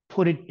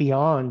put it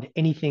beyond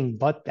anything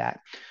but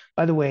that.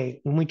 By the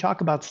way, when we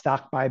talk about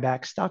stock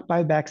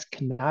buybacks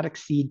cannot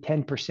exceed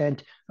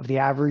 10% of the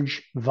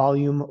average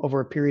volume over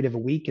a period of a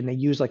week. And they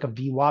use like a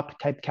VWAP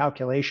type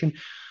calculation,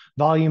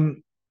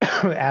 volume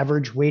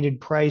average weighted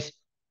price,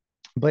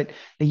 but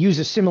they use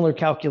a similar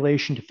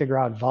calculation to figure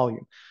out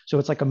volume. So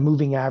it's like a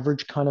moving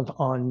average kind of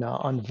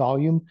on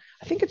volume.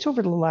 I think it's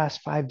over the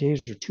last 5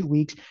 days or 2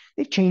 weeks.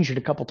 They've changed it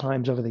a couple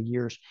times over the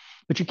years,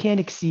 but you can't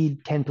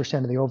exceed 10%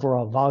 of the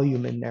overall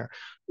volume in there.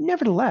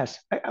 Nevertheless,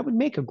 I would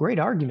make a great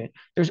argument.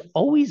 There's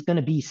always going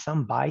to be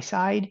some buy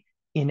side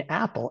in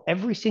Apple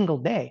every single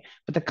day,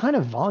 but the kind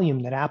of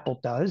volume that Apple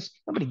does,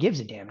 nobody gives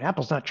a damn.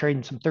 Apple's not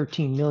trading some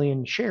 13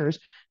 million shares.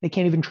 They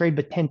can't even trade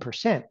but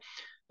 10%.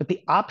 But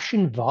the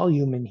option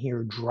volume in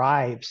here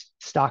drives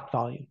stock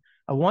volume.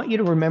 I want you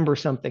to remember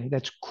something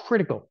that's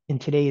critical in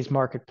today's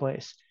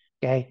marketplace.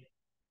 Okay.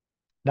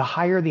 The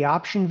higher the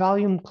option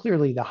volume,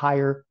 clearly the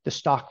higher the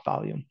stock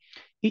volume.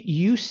 It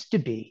used to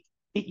be,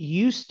 it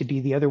used to be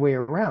the other way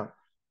around.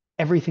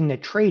 Everything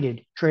that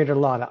traded a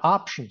lot of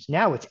options.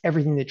 Now it's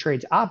everything that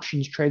trades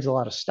options trades a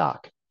lot of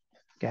stock.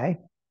 Okay.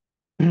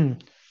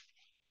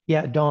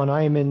 Yeah, Dawn,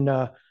 I am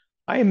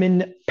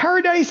in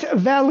Paradise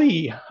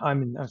Valley.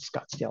 I'm in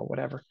Scottsdale,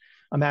 whatever.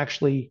 I'm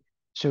actually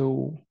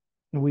so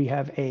we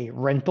have a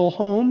rental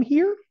home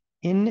here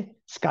in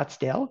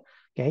Scottsdale,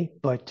 okay,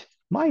 but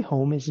my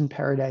home is in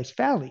Paradise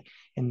Valley,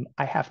 and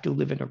I have to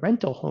live in a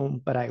rental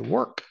home, but I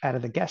work out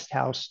of the guest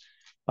house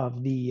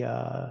of the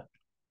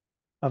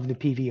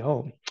PV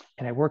home,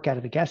 and I work out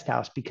of the guest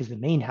house because the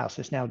main house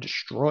is now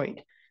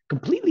destroyed,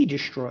 completely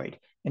destroyed.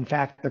 In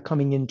fact, they're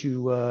coming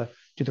into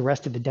to the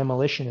rest of the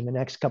demolition in the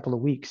next couple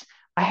of weeks.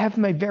 I have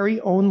my very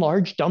own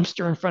large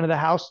dumpster in front of the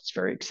house. It's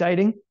very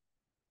exciting.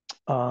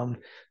 Um,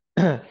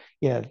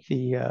 yeah,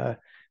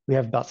 we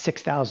have about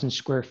 6,000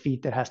 square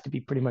feet that has to be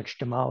pretty much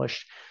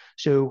demolished.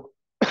 So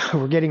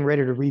we're getting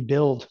ready to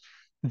rebuild.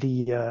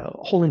 The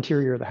whole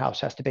interior of the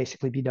house has to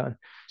basically be done.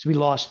 So we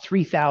lost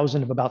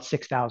 3,000 of about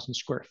 6,000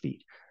 square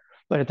feet,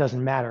 but it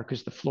doesn't matter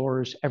because the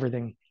floors,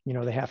 everything,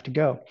 they have to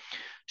go.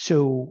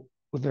 So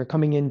they're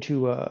coming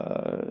into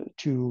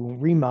to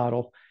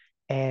remodel,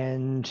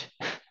 and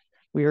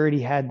we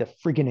already had the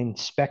friggin'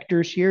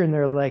 inspectors here, and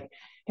they're like,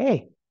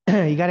 "Hey,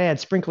 you got to add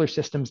sprinkler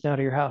systems now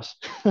to your house."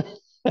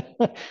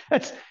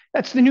 that's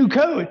that's the new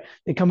code.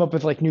 They come up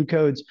with like new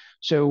codes,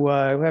 so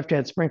we have to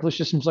add sprinkler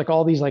systems, like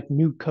all these like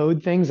new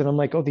code things. And I'm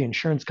like, "Oh, the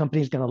insurance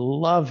company is gonna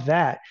love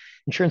that.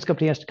 Insurance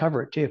company has to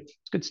cover it too.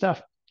 It's good stuff.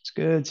 It's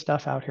good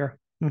stuff out here."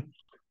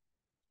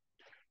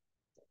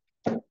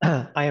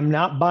 I am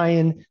not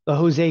buying the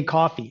Jose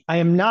coffee. I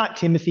am not,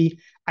 Timothy.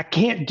 I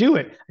can't do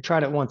it. I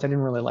tried it once. I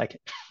didn't really like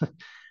it.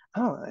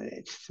 Oh,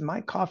 it's my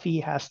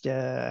coffee has to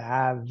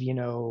have,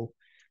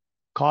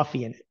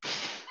 coffee in it.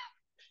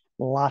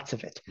 Lots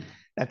of it.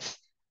 That's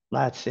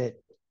that's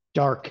it.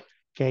 Dark.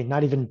 Okay,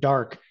 not even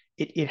dark.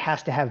 It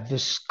has to have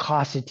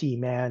viscosity,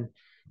 man.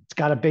 It's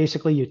got to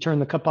basically, you turn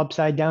the cup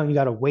upside down, you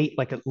got to wait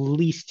like at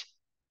least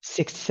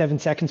 6 to 7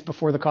 seconds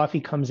before the coffee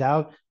comes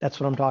out. That's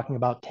what I'm talking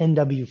about.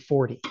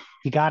 10W40.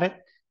 You got it?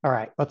 All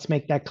right, let's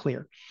make that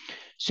clear.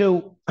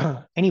 So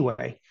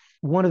anyway,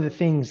 one of the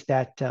things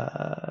that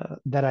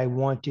I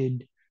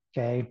wanted,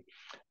 okay,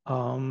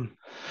 um,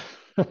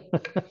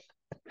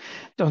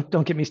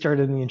 don't get me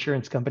started in the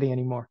insurance company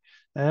anymore.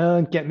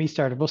 Don't get me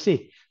started. We'll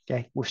see.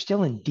 Okay, we're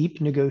still in deep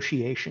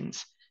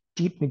negotiations.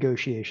 Deep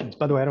negotiations.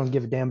 By the way, I don't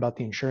give a damn about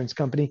the insurance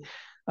company.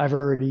 I've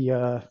already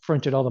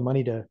fronted all the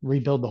money to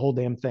rebuild the whole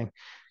damn thing.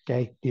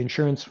 Okay, the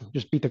insurance,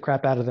 just beat the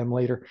crap out of them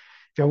later.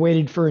 If I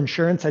waited for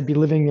insurance, I'd be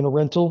living in a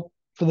rental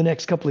for the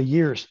next couple of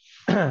years.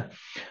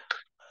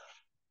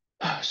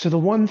 So the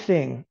one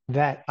thing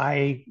that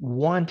I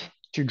want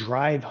to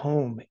drive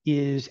home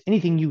is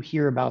anything you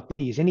hear about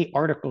these, any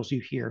articles you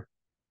hear,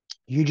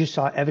 you just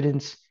saw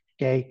evidence,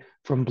 okay,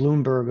 from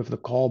Bloomberg of the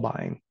call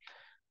buying.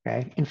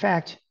 Okay. In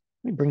fact,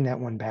 let me bring that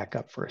one back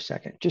up for a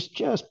second. Just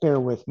bear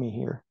with me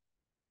here.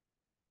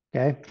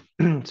 Okay.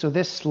 So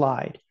this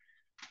slide,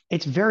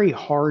 it's very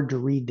hard to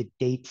read the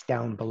dates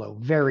down below,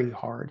 very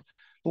hard.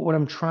 But what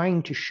I'm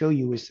trying to show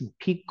you is some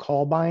peak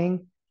call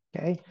buying.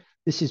 Okay.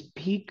 This is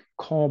peak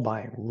call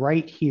buying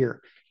right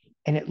here.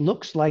 And it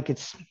looks like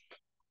it's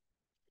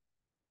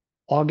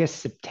August,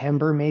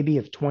 September, maybe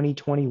of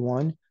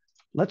 2021.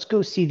 Let's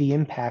go see the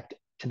impact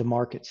to the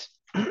markets.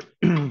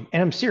 And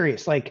I'm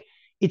serious, like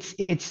it's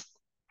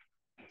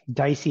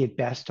dicey at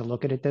best to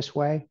look at it this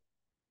way.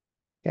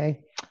 Okay.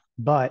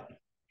 But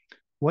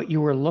what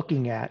you were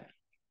looking at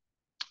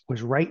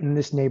was right in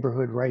this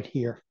neighborhood right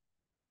here.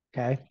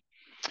 Okay.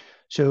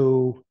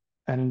 So,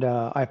 and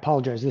I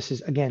apologize. This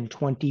is again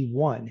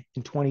 21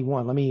 and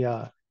 21. Let me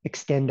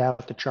extend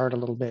out the chart a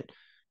little bit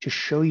to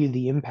show you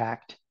the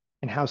impact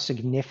and how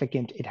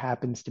significant it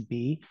happens to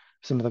be,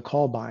 some of the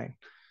call buying.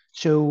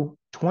 So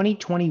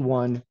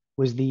 2021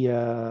 was the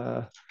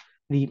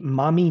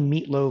mommy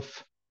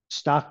meatloaf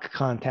stock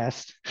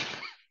contest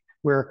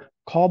where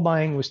call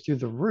buying was through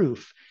the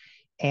roof.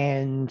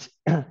 And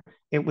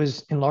it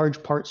was in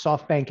large part,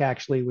 SoftBank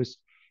actually was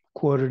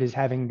quoted as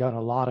having done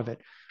a lot of it.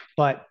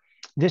 But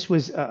this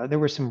was, there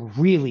were some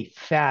really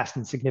fast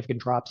and significant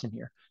drops in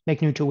here.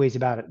 Make no two ways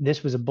about it.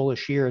 This was a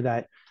bullish year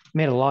that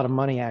made a lot of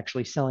money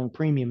actually selling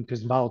premium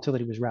because the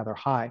volatility was rather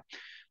high.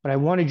 But I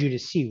wanted you to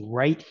see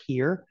right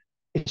here,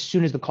 as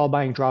soon as the call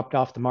buying dropped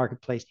off, the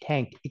marketplace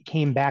tanked. It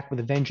came back with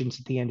a vengeance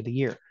at the end of the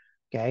year.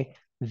 Okay.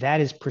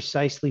 That is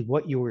precisely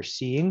what you were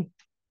seeing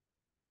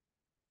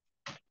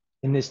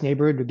in this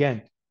neighborhood.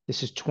 Again,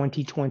 this is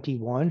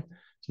 2021.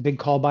 It's a big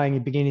call buying at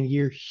the beginning of the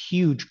year,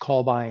 huge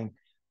call buying.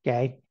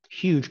 Okay.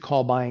 Huge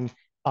call buying.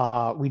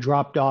 We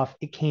dropped off.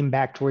 It came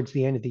back towards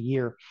the end of the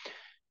year.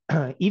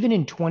 Even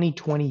in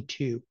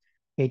 2022,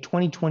 okay,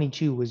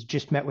 2022 was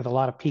just met with a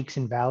lot of peaks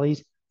and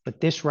valleys. But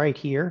this right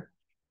here,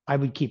 I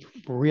would keep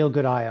a real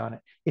good eye on it.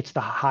 It's the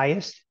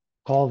highest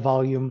call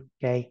volume,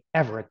 okay,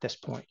 ever at this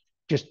point.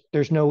 Just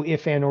there's no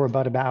if and or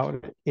but about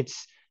it.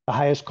 It's the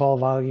highest call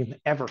volume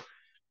ever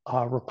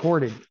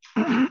recorded.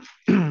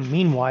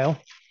 Meanwhile,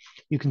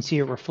 you can see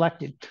it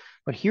reflected.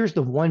 But here's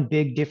the one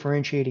big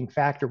differentiating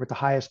factor with the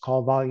highest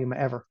call volume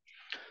ever.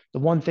 The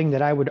one thing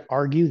that I would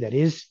argue that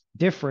is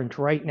different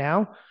right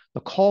now,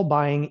 the call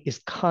buying is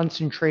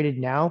concentrated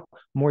now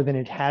more than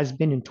it has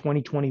been in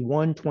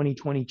 2021,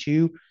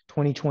 2022,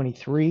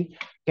 2023.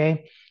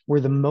 Okay. We're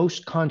the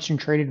most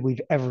concentrated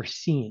we've ever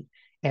seen.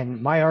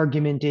 And my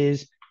argument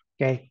is,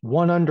 okay,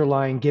 one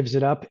underlying gives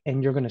it up,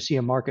 and you're going to see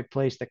a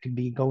marketplace that could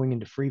be going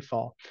into free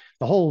fall.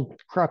 The whole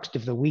crux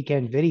of the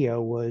weekend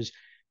video was,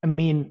 I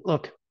mean,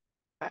 look,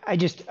 I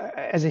just,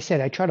 as I said,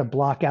 I try to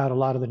block out a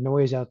lot of the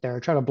noise out there. I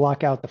try to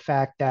block out the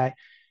fact that,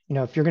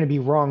 if you're going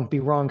to be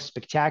wrong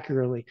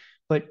spectacularly.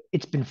 But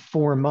it's been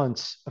 4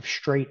 months of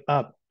straight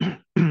up.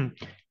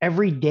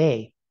 Every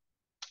day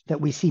that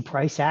we see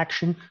price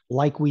action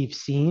like we've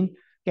seen,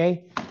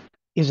 okay,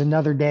 is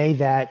another day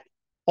that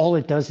all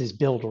it does is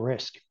build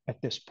risk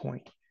at this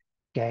point.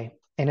 Okay.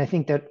 And I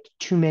think that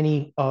too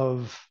many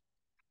of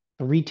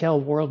the retail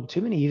world,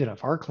 too many even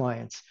of our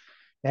clients,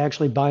 they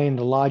actually buy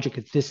into logic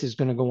that this is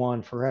going to go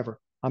on forever.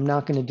 I'm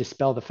not going to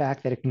dispel the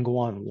fact that it can go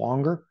on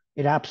longer.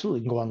 It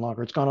absolutely can go on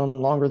longer. It's gone on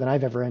longer than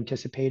I've ever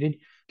anticipated.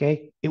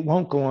 Okay. It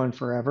won't go on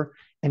forever.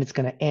 And it's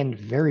going to end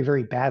very,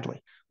 very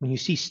badly. When you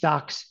see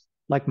stocks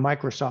like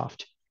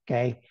Microsoft,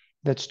 okay,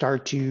 that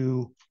start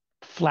to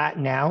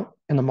flatten out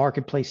and the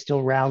marketplace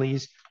still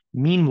rallies.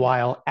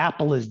 Meanwhile,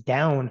 Apple is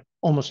down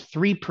almost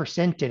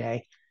 3%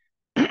 today.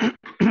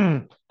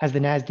 Has the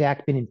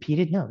Nasdaq been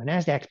impeded? No, the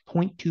Nasdaq's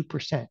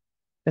 0.2%.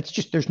 That's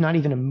just, there's not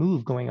even a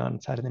move going on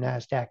inside of the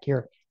Nasdaq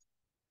here.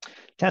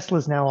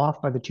 Tesla's now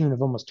off by the tune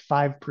of almost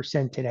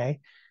 5% today.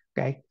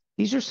 Okay.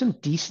 These are some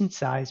decent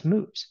sized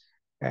moves.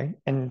 Okay.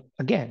 And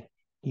again,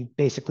 you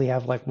basically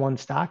have like one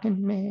stock,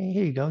 and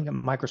here you go. You got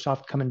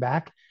Microsoft coming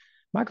back.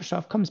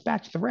 Microsoft comes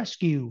back to the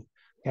rescue.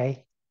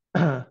 Okay.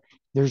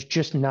 There's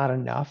just not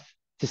enough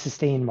to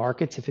sustain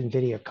markets if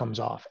Nvidia comes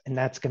off. And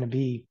that's going to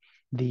be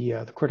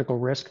the critical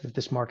risk that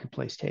this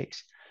marketplace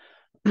takes.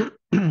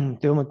 The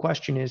only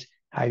question is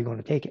how you're going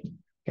to take it.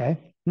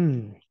 Okay.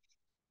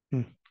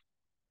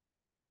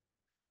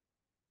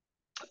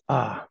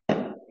 Ah,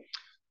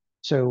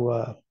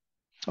 so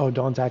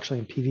Dawn's actually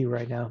in PV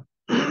right now.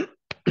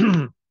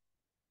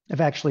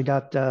 I've actually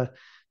got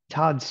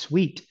Todd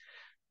Sweet,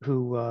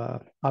 who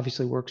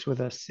obviously works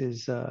with us,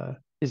 is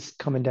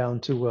coming down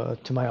to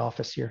my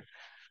office here.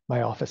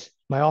 My office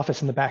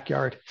in the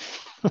backyard,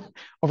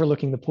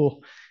 overlooking the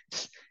pool.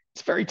 It's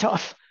very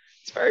tough.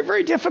 It's very,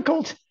 very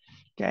difficult.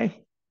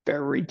 Okay,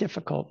 very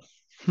difficult.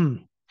 All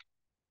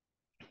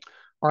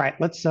right,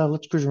 let's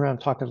cruise around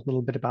and talk a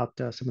little bit about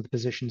some of the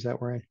positions that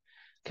we're in.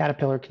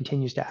 Caterpillar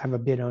continues to have a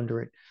bid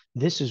under it.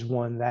 This is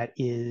one that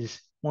is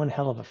one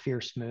hell of a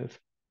fierce move.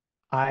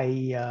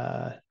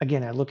 I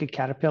look at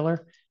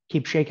Caterpillar,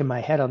 keep shaking my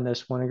head on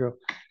this one and go,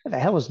 what the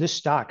hell is this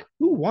stock?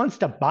 Who wants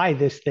to buy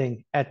this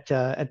thing at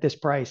this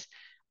price?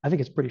 I think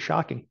it's pretty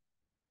shocking.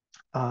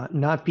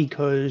 Not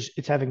because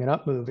it's having an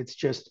up move. It's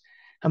just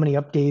how many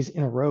up days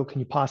in a row can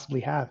you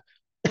possibly have?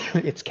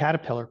 It's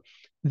Caterpillar.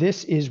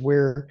 This is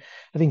where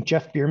I think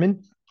Jeff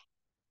Bierman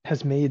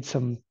has made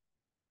some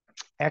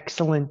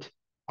excellent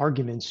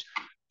arguments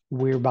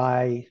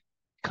whereby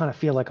kind of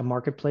feel like a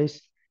marketplace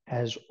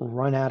has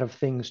run out of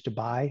things to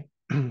buy.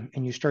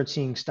 And you start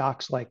seeing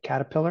stocks like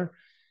Caterpillar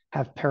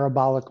have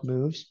parabolic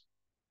moves,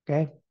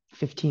 okay?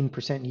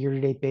 15%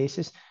 year-to-date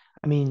basis.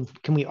 I mean,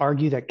 can we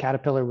argue that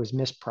Caterpillar was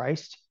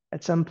mispriced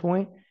at some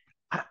point?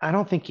 I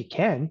don't think you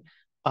can.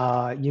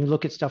 You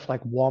look at stuff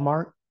like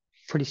Walmart,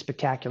 pretty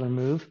spectacular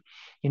move.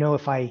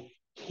 If I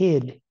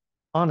hid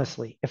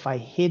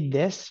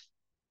this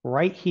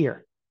right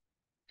here,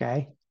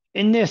 okay,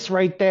 in this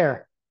right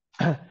there,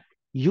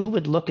 you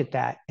would look at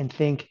that and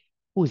think,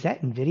 oh, is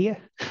that Nvidia?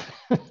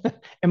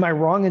 Am I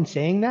wrong in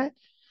saying that?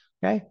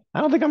 Okay.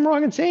 I don't think I'm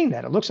wrong in saying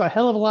that. It looks a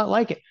hell of a lot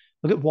like it.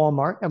 Look at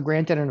Walmart. Now,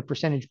 granted, on a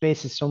percentage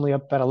basis, it's only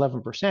up about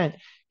 11%.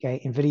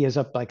 Okay. Nvidia's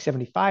up like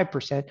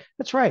 75%.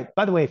 That's right.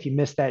 By the way, if you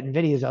missed that,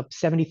 Nvidia's up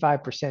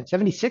 75%,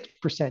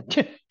 76%.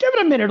 Give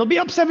it a minute. It'll be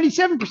up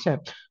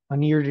 77%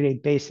 on a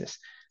year-to-date basis.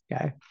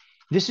 Okay.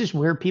 This is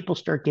where people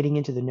start getting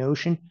into the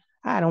notion,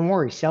 don't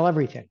worry, sell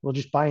everything. We'll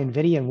just buy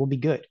Nvidia and we'll be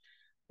good.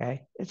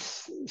 Okay.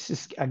 It's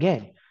just,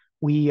 again,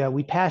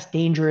 we passed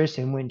dangerous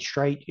and went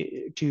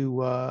straight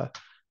to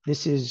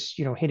this is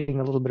hitting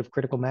a little bit of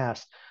critical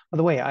mass. By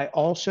the way, I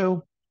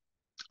also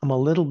am a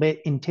little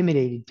bit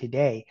intimidated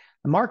today.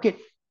 The market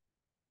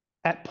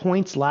at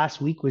points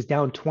last week was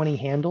down 20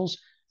 handles,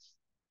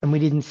 and we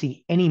didn't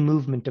see any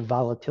movement of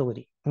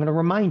volatility. I'm going to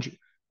remind you,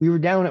 we were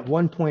down at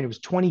one point. It was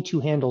 22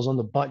 handles on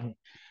the button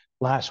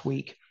last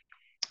week.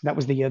 That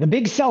was the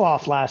big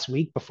sell-off last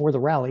week before the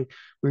rally.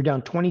 We were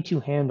down 22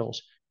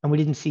 handles, and we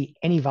didn't see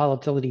any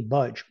volatility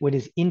budge. What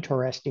is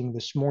interesting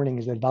this morning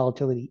is that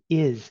volatility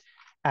is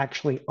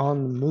actually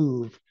on the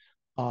move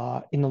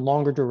in the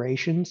longer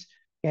durations.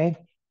 Okay,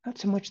 not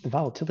so much the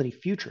volatility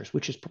futures,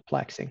 which is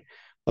perplexing,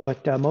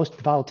 but most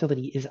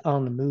volatility is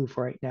on the move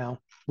right now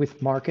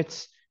with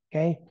markets.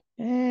 Okay,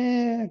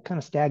 kind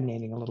of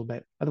stagnating a little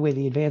bit. By the way,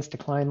 the advanced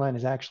decline line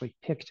has actually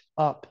picked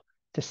up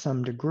to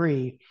some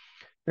degree.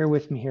 Bear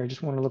with me here. I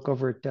just want to look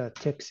over at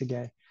ticks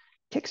again.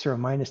 Ticks are a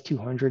minus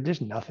 200. There's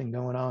nothing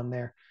going on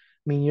there.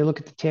 I mean, you look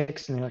at the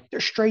ticks and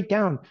they're straight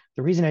down.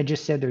 The reason I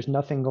just said there's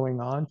nothing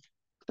going on,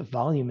 the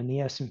volume in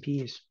the S&Ps,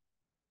 it's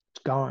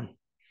gone.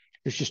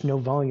 There's just no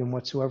volume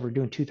whatsoever,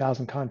 doing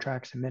 2,000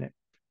 contracts a minute.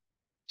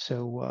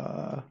 So,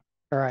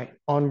 all right,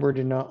 onward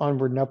and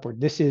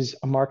upward. This is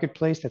a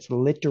marketplace that's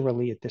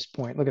literally at this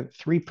point. Look at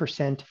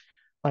 3%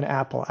 on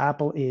Apple.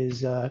 Apple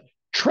is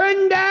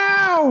trend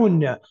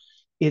down.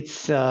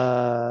 It's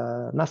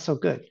not so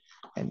good.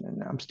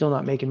 And I'm still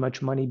not making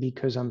much money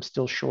because I'm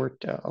still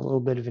short a little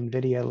bit of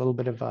Nvidia, a little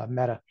bit of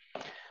Meta.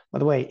 By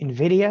the way,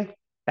 Nvidia,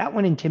 that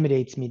one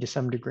intimidates me to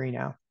some degree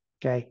now.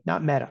 Okay,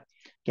 not Meta.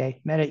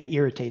 Okay, Meta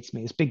irritates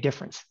me. It's a big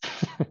difference.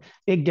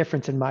 Big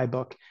difference in my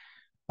book.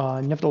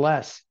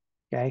 Nevertheless,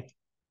 okay,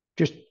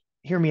 just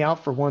hear me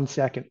out for 1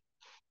 second.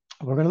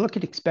 We're going to look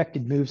at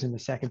expected moves in a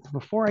second. But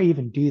before I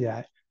even do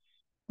that, I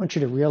want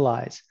you to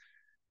realize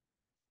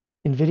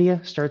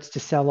Nvidia starts to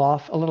sell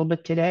off a little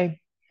bit today.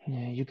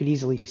 You could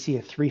easily see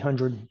a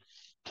 300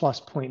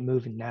 plus point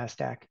move in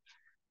Nasdaq.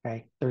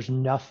 Okay, there's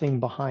nothing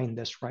behind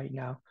this right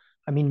now.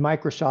 I mean,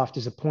 Microsoft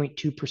is a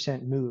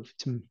 0.2% move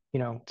to,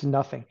 to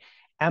nothing.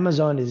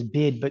 Amazon is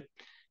bid, but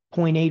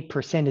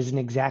 0.8% isn't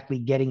exactly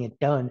getting it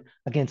done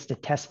against a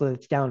Tesla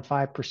that's down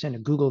 5%, a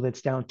Google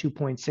that's down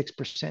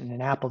 2.6%, and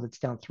an Apple that's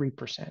down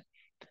 3%.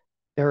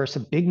 There are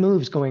some big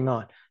moves going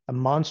on. The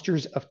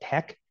monsters of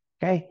tech,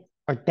 okay,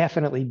 are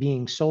definitely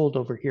being sold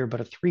over here,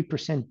 but a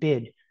 3%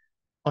 bid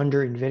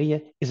under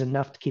Nvidia is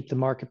enough to keep the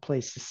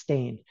marketplace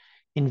sustained.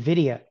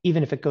 Nvidia,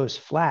 even if it goes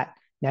flat,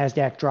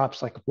 Nasdaq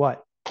drops like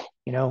what?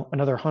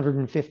 Another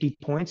 150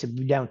 points, it'd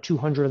be down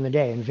 200 on the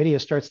day. Nvidia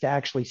starts to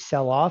actually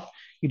sell off,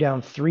 you're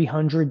down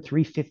 300,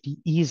 350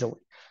 easily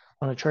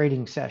on a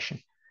trading session.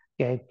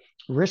 Okay,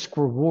 risk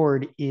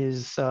reward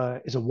is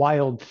a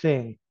wild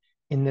thing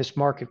in this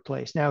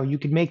marketplace. Now, you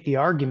could make the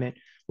argument,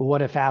 well,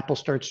 what if Apple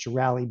starts to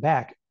rally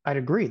back? I'd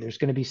agree. There's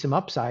going to be some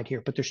upside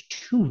here, but there's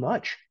too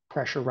much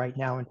pressure right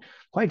now. And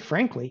quite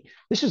frankly,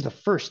 this is the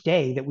first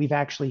day that we've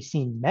actually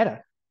seen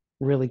Meta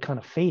really kind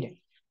of fading.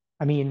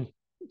 I mean,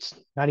 it's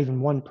not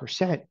even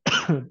 1%,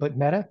 but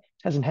Meta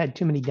hasn't had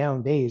too many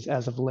down days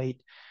as of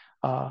late,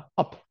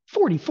 up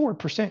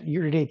 44%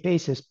 year-to-date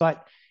basis,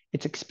 but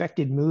its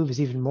expected move is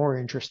even more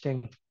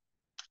interesting.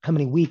 How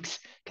many weeks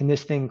can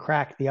this thing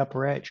crack the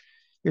upper edge?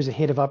 Here's a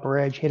hit of upper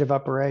edge, hit of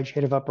upper edge,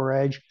 hit of upper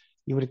edge.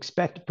 You would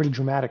expect a pretty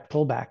dramatic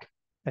pullback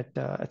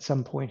at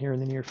some point here in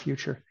the near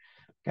future.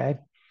 Okay.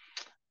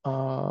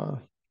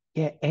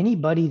 Yeah,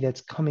 anybody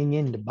that's coming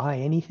in to buy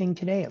anything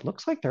today, it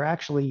looks like they're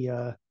actually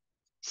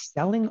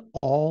selling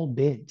all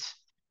bids,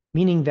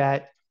 meaning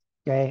that,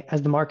 okay,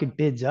 as the market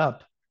bids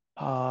up,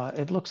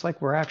 it looks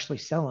like we're actually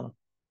selling them.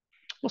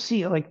 We'll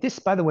see. Like this,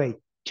 by the way,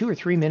 2 or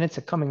 3 minutes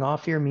of coming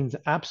off here means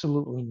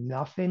absolutely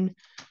nothing.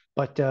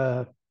 But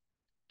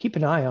keep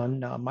an eye on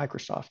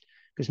Microsoft,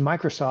 because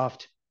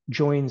Microsoft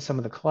joins some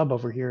of the club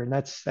over here, and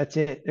that's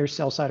it. There's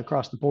sell side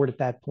across the board at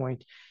that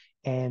point,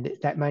 and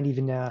that might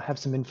even have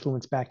some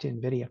influence back to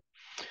Nvidia.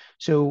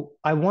 So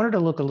I wanted to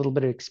look a little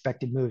bit at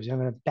expected moves. I'm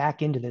going to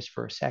back into this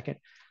for a second.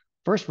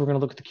 First, we're going to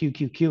look at the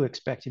QQQ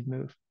expected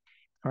move.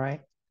 All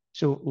right.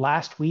 So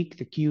last week,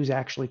 the Q is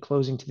actually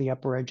closing to the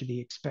upper edge of the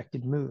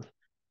expected move.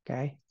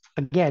 Okay.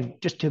 Again,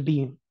 just to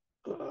be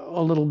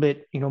a little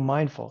bit,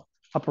 mindful.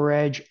 Upper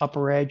edge,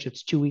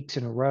 it's 2 weeks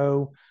in a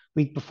row.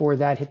 Week before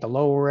that, hit the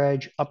lower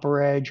edge,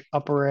 upper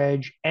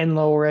edge, and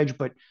lower edge.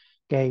 But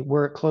okay,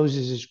 where it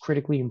closes is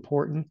critically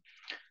important.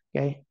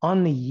 Okay.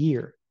 On the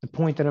year, the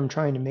point that I'm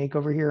trying to make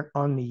over here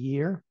on the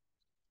year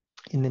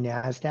in the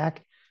NASDAQ,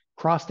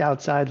 crossed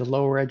outside the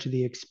lower edge of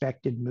the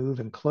expected move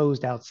and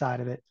closed outside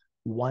of it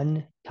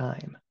one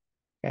time.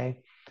 Okay.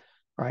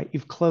 All right.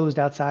 You've closed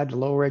outside the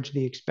lower edge of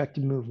the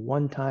expected move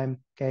one time.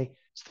 Okay.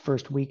 It's the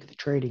first week of the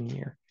trading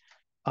year.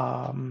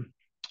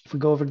 If we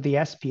go over to the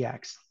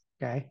SPX,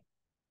 okay,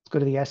 let's go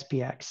to the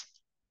SPX.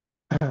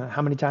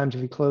 How many times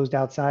have we closed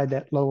outside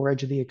that lower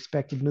edge of the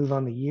expected move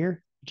on the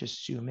year?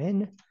 Just zoom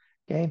in.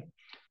 Okay.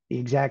 The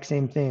exact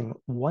same thing.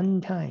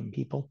 One time,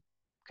 people.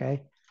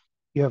 Okay.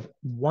 You have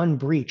one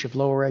breach of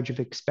lower edge of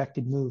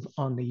expected move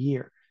on the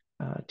year.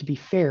 To be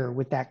fair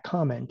with that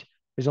comment,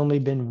 there's only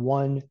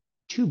been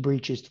 2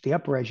 breaches to the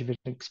upper edge of an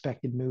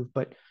expected move,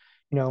 but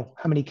how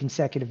many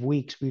consecutive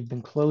weeks we've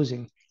been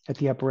closing at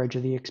the upper edge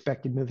of the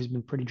expected move has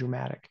been pretty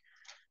dramatic.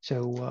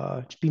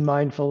 So just be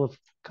mindful of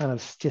kind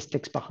of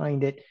statistics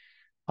behind it.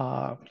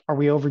 Are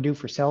we overdue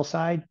for sell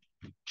side?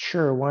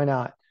 Sure, why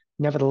not?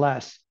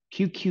 Nevertheless,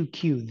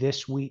 QQQ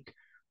this week,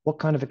 what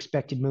kind of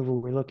expected move are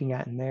we looking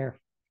at in there?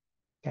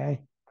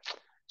 Okay.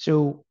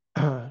 So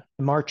the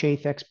March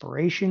 8th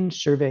expiration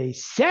survey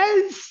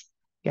says,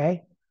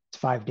 okay, it's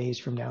 5 days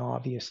from now,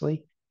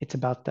 obviously. It's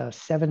about the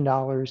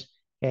 $7,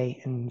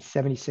 okay, and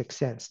 76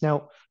 cents.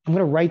 Now, I'm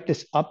going to write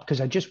this up because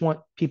I just want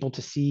people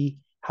to see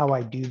how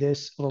I do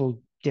this a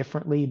little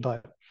differently.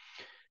 But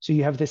so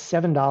you have this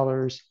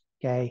 $7,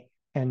 okay,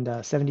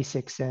 and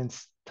 76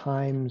 cents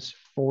times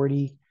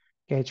 40.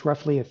 Okay, it's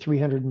roughly a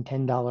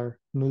 $310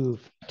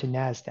 move to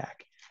NASDAQ.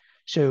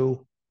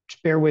 So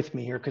just bear with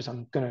me here because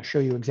I'm going to show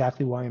you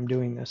exactly why I'm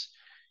doing this.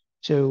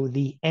 So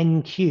the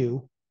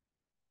NQ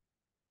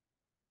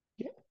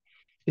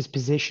is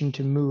positioned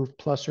to move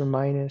plus or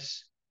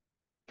minus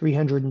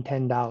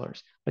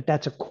 $310, but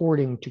that's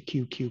according to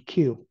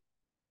QQQ.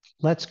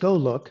 Let's go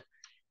look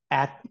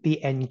at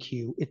the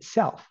NQ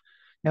itself.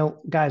 Now,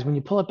 guys, when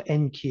you pull up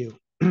NQ,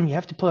 you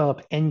have to pull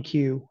up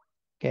NQ,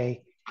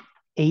 okay,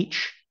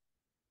 H,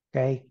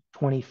 okay,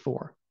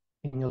 24,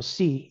 and you'll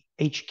see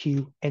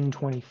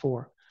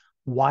HQN24.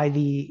 Why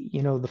the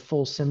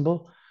full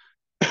symbol?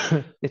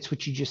 It's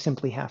what you just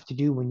simply have to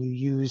do when you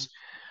use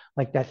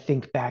like that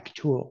think back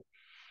tool.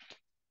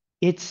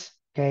 It's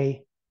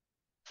okay,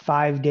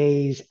 5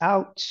 days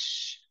out,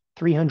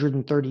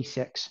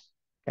 336.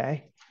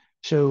 Okay.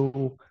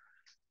 So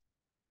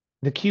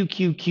the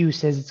QQQ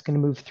says it's going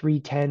to move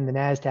 310, the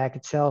NASDAQ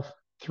itself,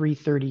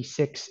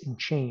 336 and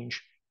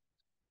change.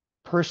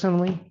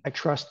 Personally, I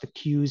trust the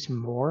Qs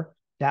more.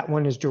 That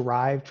one is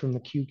derived from the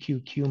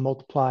QQQ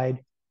multiplied,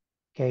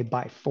 okay,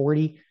 by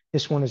 40.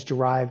 This one is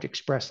derived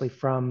expressly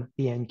from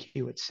the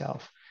NQ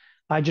itself.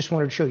 I just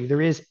wanted to show you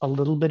there is a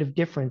little bit of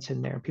difference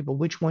in there. People,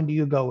 which one do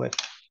you go with?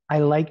 I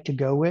like to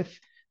go with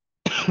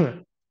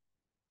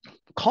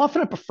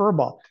coughing up a fur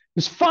ball. It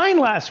was fine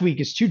last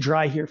week. It's too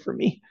dry here for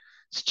me.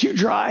 It's too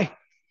dry.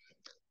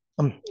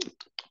 Um,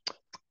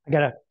 I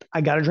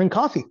gotta drink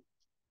coffee.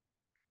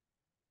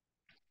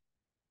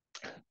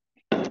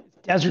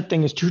 Desert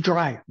thing is too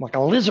dry. I'm like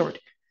a lizard.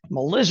 I'm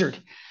a lizard.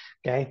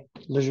 Okay,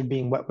 lizard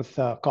being wet with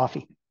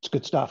coffee. It's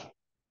good stuff.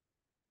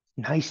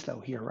 Nice though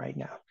here right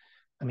now.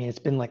 I mean, it's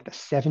been like the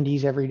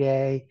 70s every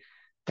day.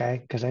 Okay,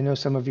 because I know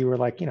some of you were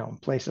like, in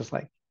places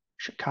like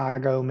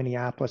Chicago,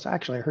 Minneapolis.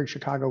 Actually, I heard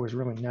Chicago was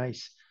really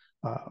nice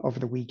over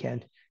the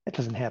weekend. That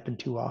doesn't happen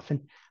too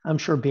often. I'm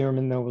sure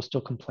Bierman though will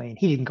still complain.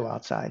 He didn't go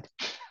outside.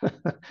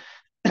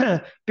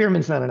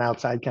 Bierman's not an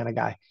outside kind of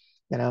guy.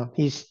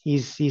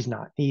 He's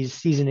not.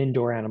 He's an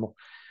indoor animal.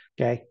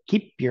 Okay,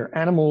 keep your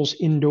animals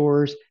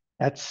indoors.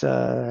 That's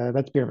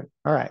Bierman.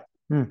 All right.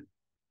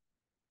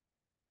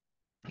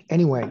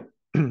 Anyway,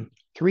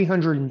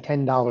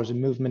 $310 of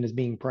movement is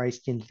being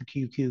priced into the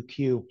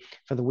QQQ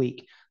for the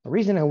week. The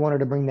reason I wanted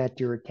to bring that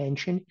to your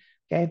attention,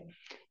 okay,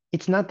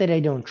 it's not that I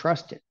don't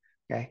trust it.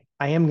 Okay,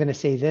 I am going to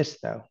say this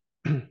though.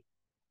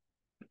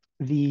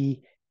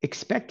 The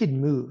expected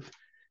move,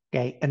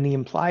 okay, and the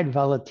implied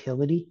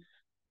volatility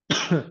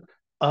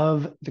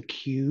of the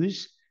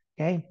Qs,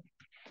 okay,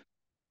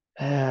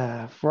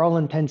 for all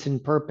intents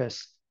and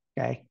purpose,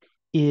 okay,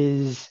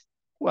 is,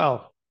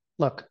 well,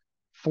 look,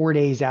 4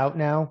 days out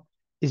now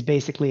is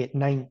basically at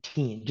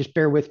 19. Just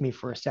bear with me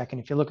for a second.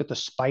 If you look at the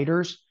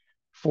spiders,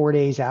 4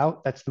 days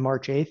out, that's the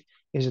March 8th,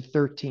 is at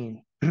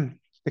 13. The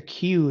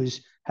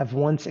Qs have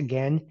once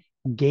again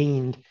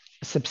gained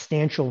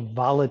substantial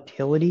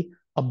volatility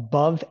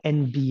above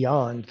and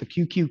beyond the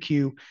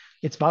QQQ.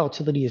 Its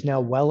volatility is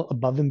now well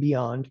above and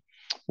beyond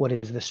what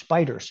is the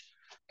spiders.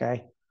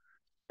 Okay.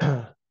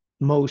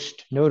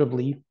 Most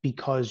notably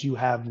because you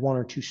have one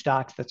or two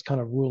stocks that's kind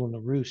of ruling the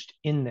roost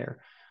in there.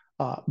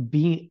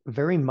 Being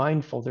very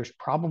mindful, there's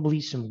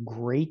probably some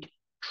great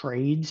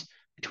trades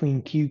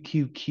between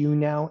QQQ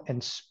now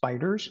and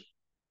spiders.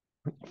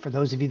 For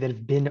those of you that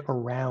have been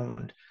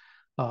around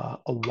a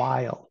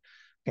while,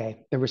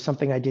 okay, there was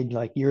something I did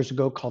like years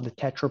ago called the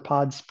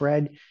tetrapod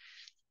spread.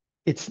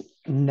 It's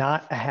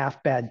not a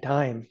half bad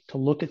time to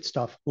look at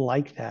stuff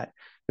like that.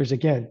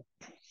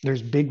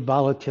 There's big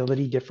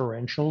volatility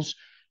differentials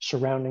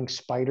surrounding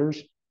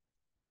spiders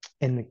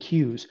and the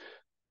Qs.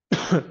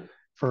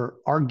 For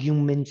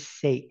argument's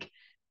sake,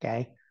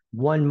 okay,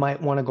 one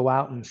might want to go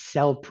out and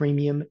sell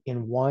premium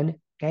in one,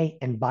 okay,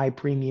 and buy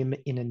premium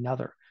in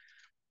another.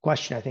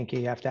 Question I think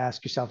you have to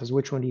ask yourself is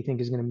which one do you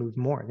think is going to move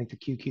more? I think the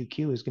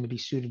QQQ is going to be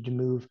suited to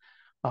move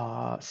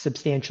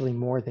substantially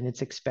more than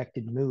its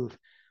expected move,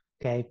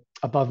 okay,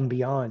 above and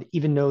beyond.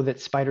 Even though that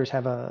spiders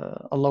have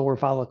a lower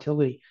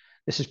volatility,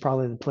 this is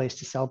probably the place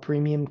to sell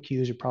premium.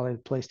 Qs are probably the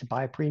place to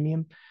buy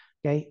premium.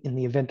 Okay, in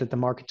the event that the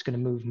market's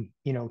going to move,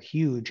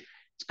 huge,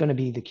 it's going to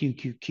be the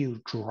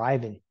QQQ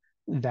driving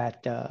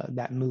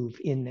that move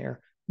in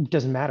there. It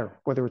doesn't matter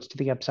whether it's to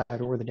the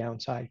upside or the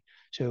downside.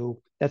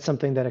 So that's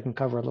something that I can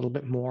cover a little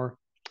bit more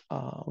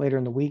later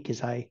in the week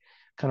as I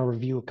kind of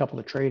review a couple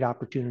of trade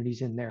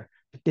opportunities in there.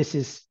 But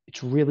it's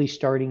really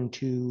starting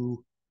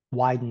to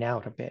widen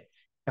out a bit.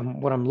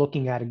 And what I'm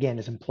looking at again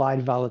is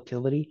implied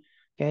volatility,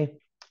 okay,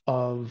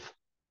 of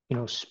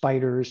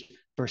spiders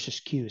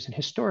versus Qs. And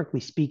historically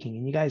speaking,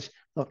 and you guys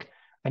look,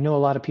 I know a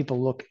lot of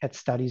people look at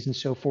studies and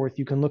so forth.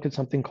 You can look at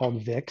something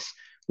called VIX,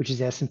 which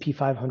is S&P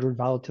 500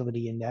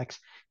 Volatility Index,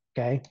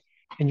 okay?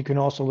 And you can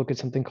also look at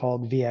something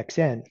called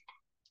VXN.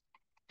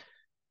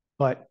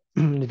 But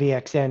the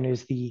VXN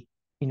is the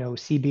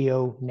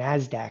CBO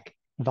Nasdaq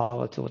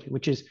volatility,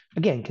 which is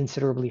again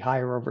considerably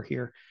higher over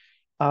here.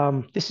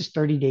 This is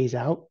 30 days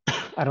out.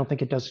 I don't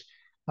think it does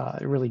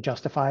it really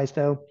justifies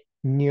though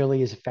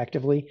nearly as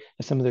effectively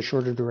as some of the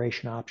shorter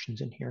duration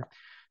options in here.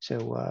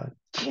 So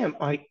damn,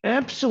 I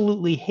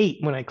absolutely hate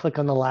when I click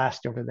on the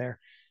last over there.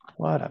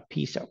 What a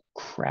piece of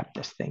crap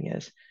this thing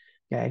is.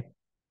 Okay.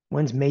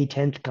 When's May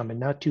 10th coming?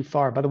 Not too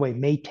far. By the way,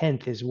 May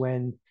 10th is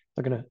when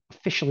they're going to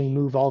officially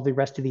move all the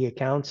rest of the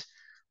accounts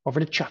over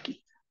to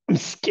Chucky. I'm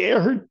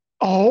scared.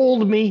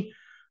 Hold me.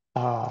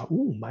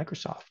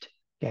 Microsoft.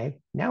 Okay.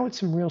 Now it's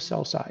some real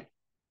sell side.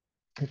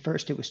 At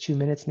first it was 2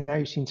 minutes. Now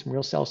you're seeing some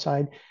real sell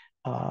side.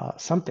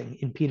 Something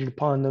impeded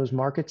upon those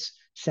markets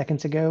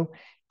seconds ago.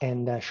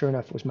 And sure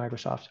enough, it was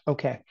Microsoft.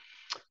 Okay.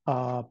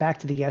 Back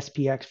to the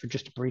SPX for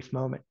just a brief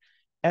moment.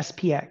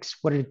 SPX,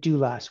 what did it do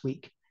last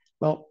week?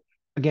 Well,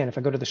 again, if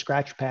I go to the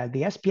scratch pad,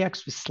 the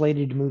SPX was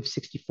slated to move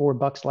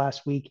 $64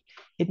 last week.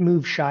 It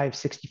moved shy of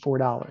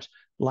 $64.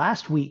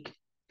 Last week,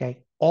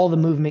 okay, All the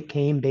movement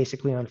came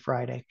basically on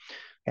Friday.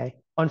 Okay.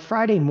 On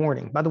Friday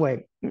morning, by the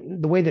way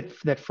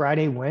that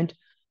Friday went,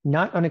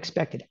 not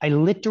unexpected. I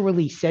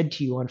literally said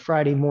to you on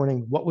Friday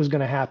morning what was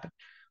going to happen.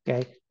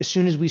 Okay. As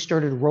soon as we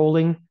started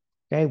rolling,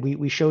 okay,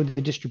 we showed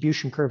the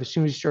distribution curve. As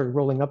soon as we started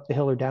rolling up the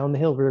hill or down the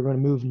hill, we were going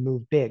to move and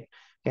move big.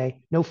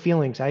 Okay. No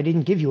feelings. I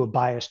didn't give you a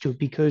bias to it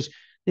because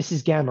this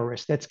is gamma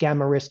risk. That's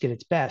gamma risk at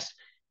its best.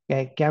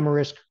 Okay. Gamma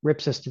risk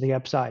rips us to the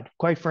upside.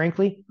 Quite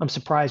frankly, I'm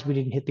surprised we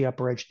didn't hit the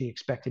upper edge of the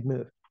expected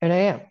move. And I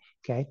am.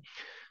 Okay.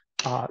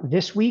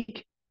 This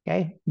week,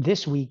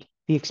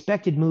 the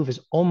expected move is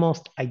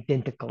almost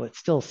identical. It's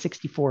still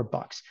 64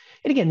 bucks.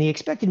 And again, the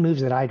expected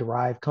moves that I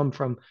derive come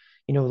from,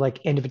 like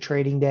end of a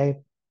trading day.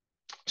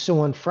 So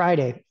on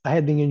Friday, I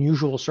had the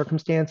unusual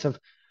circumstance of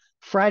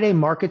Friday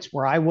markets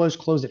where I was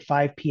closed at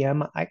 5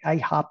 p.m. I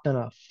hopped on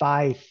a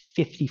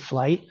 5:50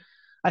 flight.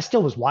 I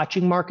still was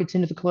watching markets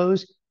into the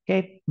close,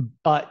 okay,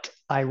 but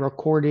I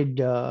recorded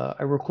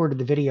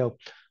the video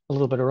a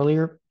little bit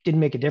earlier. Didn't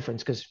make a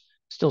difference because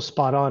still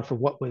spot on for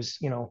what was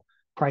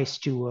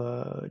priced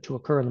to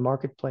occur in the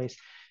marketplace.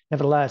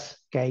 Nevertheless,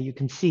 okay, you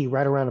can see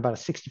right around about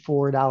a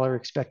 $64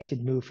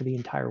 expected move for the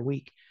entire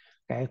week.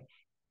 Okay,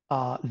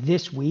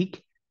 this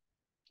week,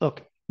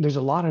 look, there's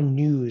a lot of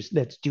news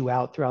that's due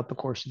out throughout the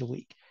course of the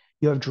week.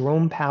 You have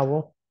Jerome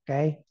Powell,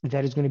 okay,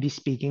 that is going to be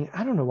speaking.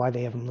 I don't know why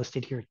they have him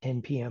listed here at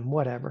 10 p.m.,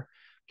 whatever,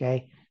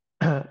 okay.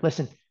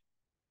 Listen,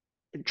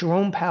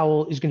 Jerome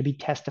Powell is going to be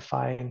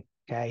testifying,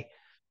 okay,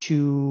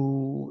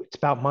 it's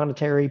about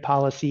monetary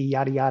policy,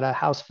 yada, yada,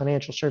 House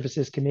Financial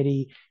Services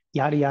Committee,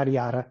 yada, yada,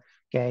 yada,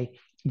 okay.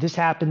 This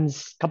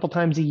happens a couple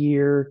times a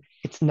year.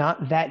 It's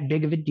not that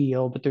big of a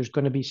deal, but there's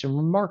going to be some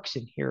remarks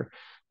in here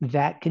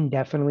that can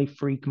definitely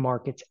freak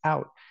markets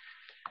out.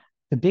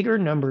 The bigger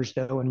numbers,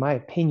 though, in my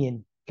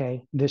opinion,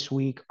 okay, this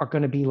week are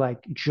going to be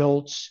like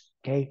jolts,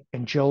 okay,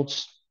 and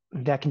jolts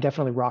that can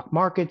definitely rock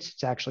markets.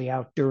 It's actually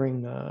out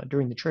during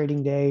the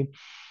trading day.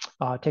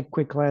 Take a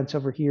quick glance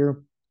over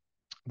here.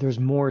 There's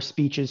more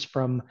speeches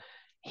from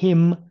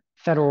him,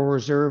 Federal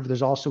Reserve.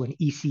 There's also an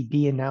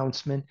ECB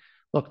announcement.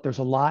 Look, there's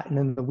a lot, and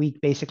then the week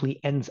basically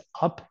ends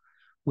up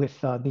with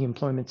the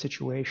employment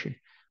situation.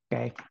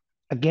 Okay,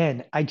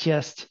 again, I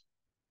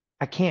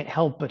can't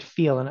help but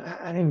feel, and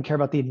I don't even care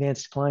about the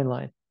advanced decline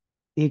line.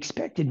 The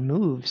expected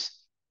moves,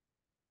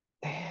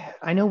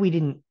 I know we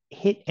didn't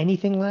hit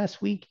anything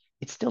last week.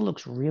 It still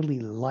looks really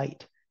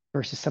light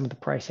versus some of the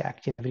price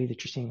activity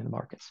that you're seeing in the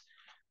markets.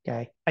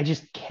 Okay. I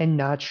just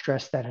cannot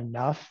stress that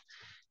enough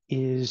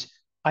is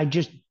I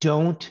just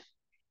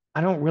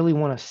I don't really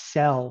want to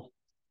sell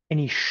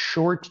any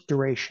short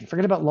duration.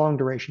 Forget about long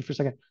duration for a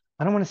second.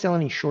 I don't want to sell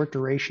any short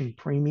duration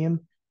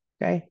premium,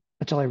 okay,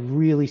 until I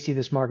really see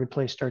this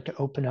marketplace start to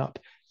open up.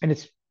 And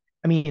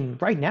I mean,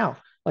 right now,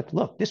 like,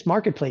 look, this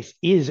marketplace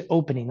is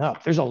opening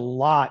up. There's a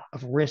lot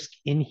of risk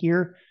in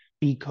here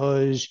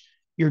because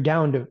you're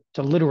down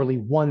to literally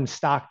one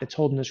stock that's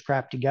holding this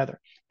crap together.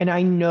 And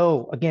I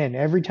know, again,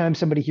 every time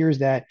somebody hears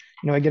that,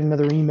 I get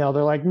another email.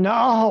 They're like,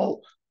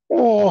 no,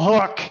 oh,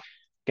 hook.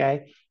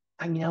 Okay.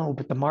 I know,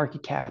 but the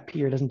market cap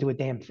here doesn't do a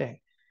damn thing.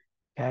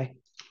 Okay.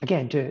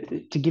 Again,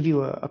 to give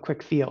you a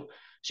quick feel.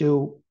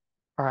 So,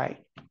 all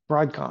right,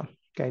 Broadcom.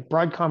 Okay.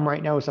 Broadcom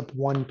right now is up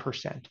 1%.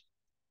 It's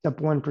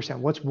up 1%.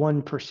 What's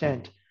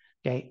 1%?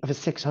 Okay, of a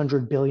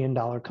 $600 billion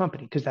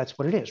company? Because that's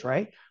what it is,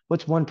 right?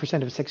 What's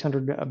 1% of a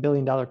 $600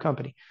 billion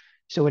company?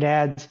 So it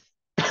adds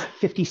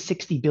 50,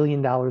 $60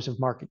 billion of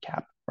market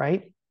cap,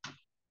 right?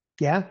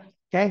 Yeah.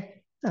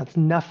 Okay. That's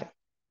nothing.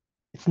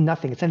 It's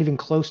nothing. It's not even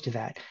close to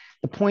that.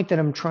 The point that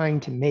I'm trying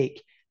to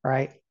make, all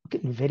right, look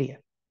at NVIDIA.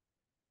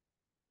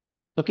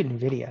 Look at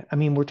NVIDIA. I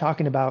mean, we're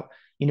talking about,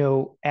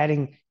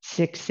 adding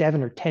 6,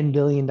 7, or $10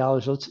 billion.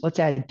 Let's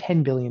add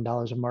 $10 billion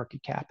of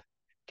market cap,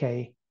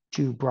 okay,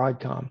 to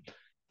Broadcom.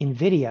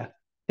 NVIDIA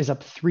is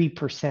up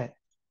 3%,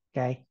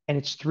 okay, and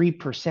it's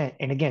 3%.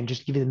 And again,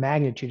 just to give you the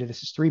magnitude of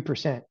this, is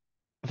 3%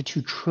 of a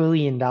 $2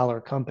 trillion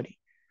company.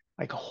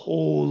 Like,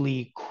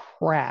 holy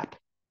crap,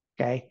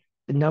 okay?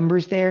 The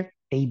numbers there,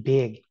 they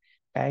big,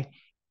 okay?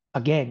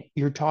 Again,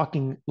 you're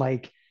talking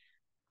like,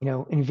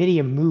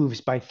 NVIDIA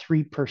moves by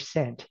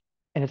 3%,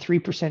 and a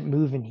 3%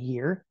 move in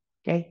here,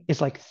 okay,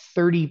 is like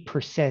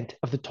 30%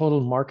 of the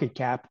total market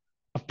cap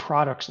of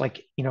products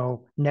like,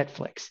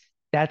 Netflix.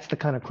 That's the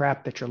kind of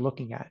crap that you're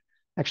looking at.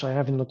 Actually, I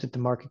haven't looked at the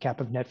market cap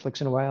of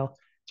Netflix in a while.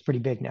 It's pretty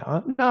big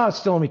now. No, it's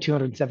still only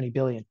 270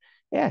 billion.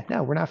 Yeah,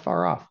 no, we're not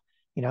far off.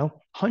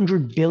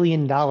 $100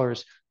 billion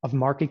of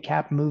market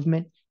cap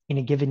movement in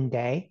a given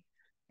day,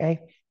 okay,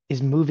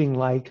 is moving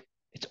like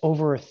it's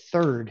over a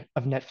third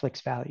of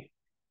Netflix value.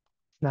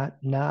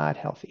 Not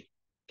healthy.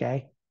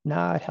 Okay.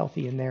 Not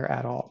healthy in there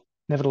at all.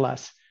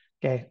 Nevertheless,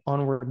 okay,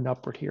 onward and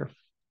upward here.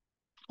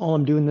 All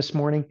I'm doing this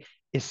morning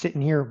is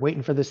sitting here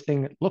waiting for this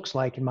thing that looks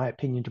like, in my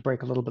opinion, to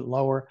break a little bit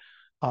lower.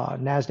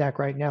 Nasdaq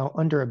right now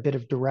under a bit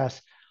of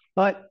duress,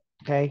 but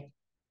okay,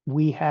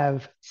 we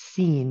have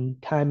seen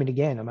time and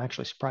again. I'm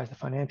actually surprised the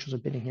financials are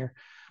bidding here.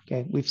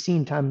 Okay, we've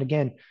seen time and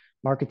again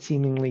market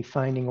seemingly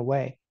finding a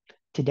way.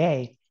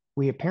 Today,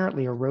 we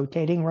apparently are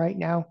rotating right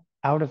now.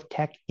 out of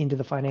tech into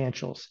the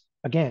financials.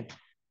 Again,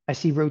 I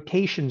see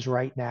rotations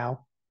right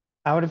now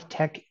out of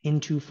tech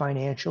into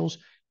financials.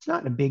 It's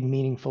not in a big,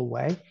 meaningful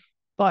way,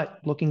 but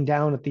looking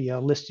down at the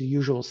list of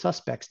usual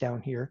suspects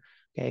down here,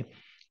 okay,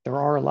 there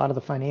are a lot of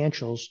the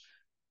financials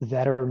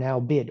that are now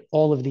bid.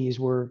 All of these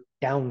were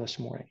down this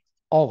morning.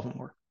 All of them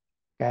were,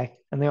 okay,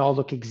 and they all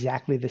look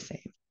exactly the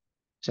same.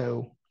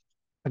 So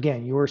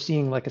again, you're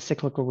seeing like a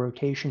cyclical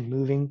rotation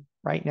moving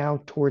right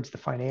now towards the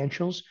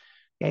financials.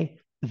 Okay.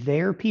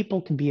 There,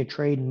 people can be a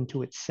trade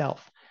into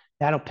itself.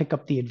 That'll pick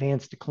up the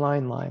advanced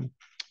decline line.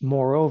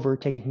 Moreover,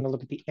 taking a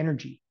look at the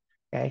energy.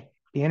 Okay.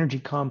 The energy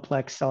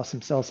complex saw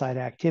some sell side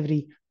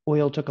activity.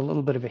 Oil took a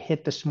little bit of a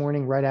hit this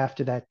morning right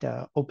after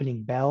that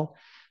opening bell.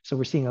 So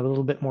we're seeing a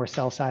little bit more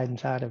sell side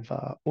inside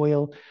of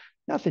oil.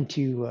 Nothing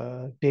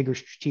too big or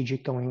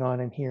strategic going on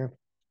in here.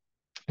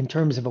 In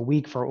terms of a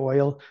week for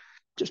oil,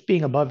 just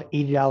being above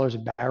 $80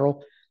 a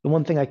barrel. The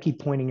one thing I keep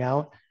pointing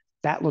out,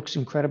 that looks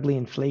incredibly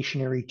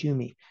inflationary to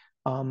me.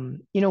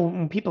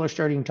 When people are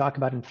starting to talk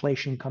about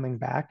inflation coming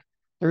back,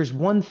 there's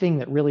one thing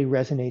that really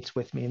resonates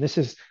with me, and this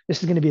is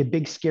going to be a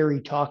big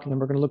scary talk, and then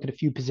we're going to look at a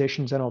few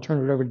positions, and I'll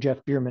turn it over to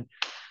Jeff Bierman.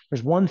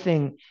 There's one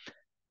thing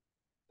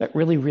that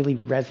really, really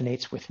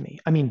resonates with me.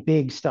 I mean,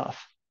 big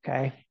stuff.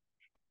 Okay.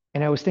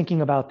 And I was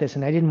thinking about this,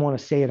 and I didn't want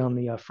to say it on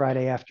the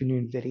Friday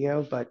afternoon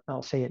video, but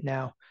I'll say it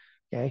now.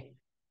 Okay.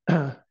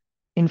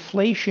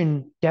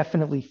 Inflation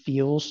definitely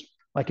feels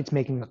like it's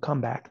making a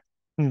comeback.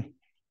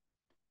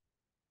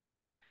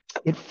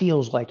 It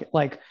feels like it.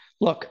 Like,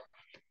 look,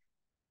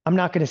 I'm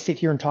not going to sit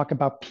here and talk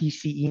about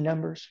PCE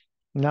numbers.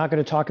 I'm not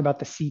going to talk about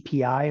the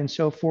CPI and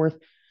so forth.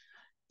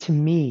 To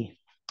me,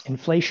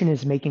 inflation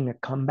is making a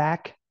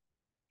comeback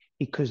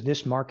because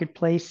this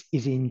marketplace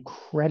is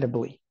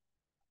incredibly,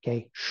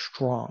 okay,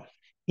 strong,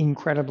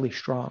 incredibly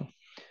strong.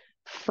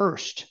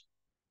 First,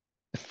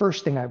 the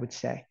first thing I would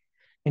say,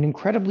 an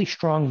incredibly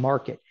strong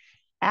market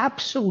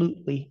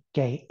absolutely,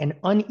 okay, and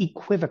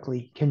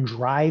unequivocally can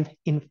drive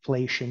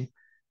inflation,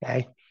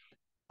 okay,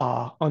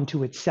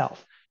 unto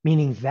itself,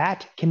 meaning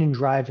that can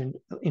drive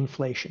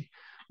inflation,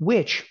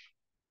 which,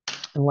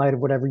 in light of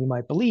whatever you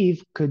might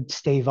believe, could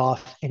stave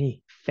off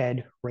any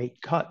Fed rate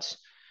cuts.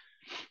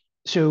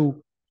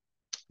 So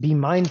be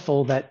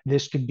mindful that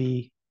this could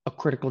be a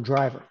critical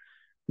driver.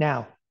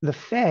 Now, the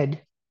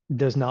Fed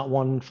does not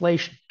want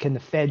inflation. Can the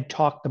Fed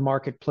talk the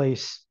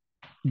marketplace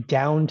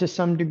down to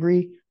some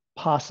degree?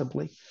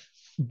 Possibly.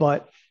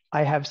 But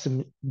I have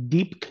some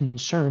deep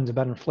concerns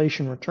about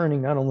inflation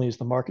returning. Not only is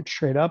the market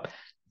straight up,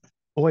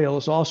 oil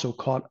has also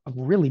caught a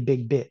really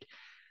big bid.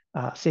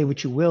 Say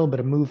what you will, but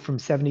a move from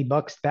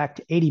 $70 back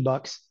to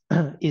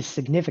 $80 is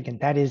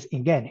significant. That is,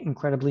 again,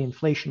 incredibly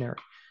inflationary.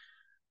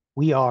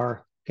 We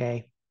are,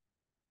 okay,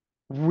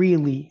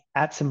 really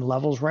at some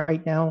levels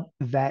right now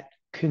that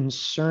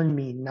concern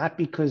me, not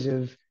because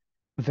of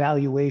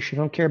valuation.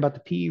 I don't care about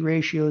the PE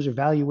ratios or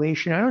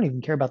valuation. I don't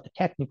even care about the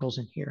technicals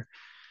in here.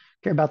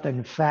 I care about that,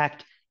 in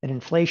fact, that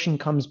inflation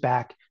comes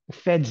back. The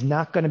Fed's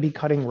not going to be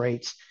cutting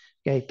rates.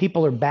 Okay,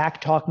 people are back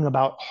talking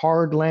about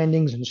hard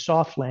landings and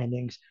soft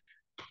landings.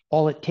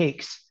 All it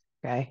takes,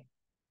 okay,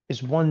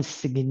 is one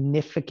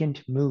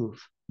significant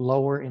move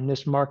lower in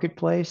this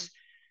marketplace,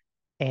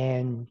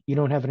 and you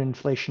don't have an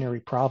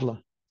inflationary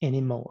problem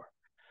anymore.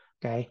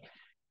 Okay.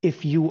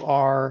 If you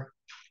are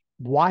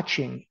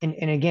watching, and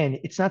again,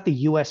 it's not the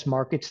US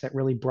markets that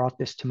really brought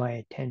this to my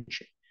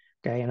attention.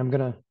 Okay. And I'm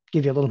going to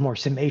give you a little more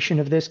summation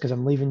of this because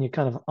I'm leaving you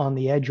kind of on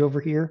the edge over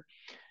here.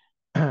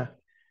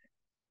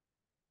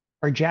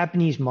 Are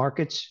Japanese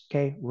markets,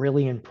 okay,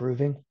 really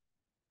improving? I'm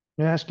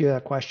going to ask you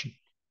that question,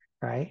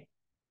 right?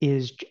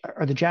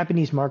 Are the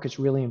Japanese markets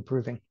really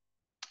improving?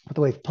 By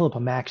the way, pull up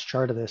a max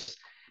chart of this.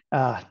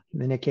 The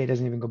Nikkei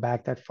doesn't even go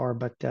back that far,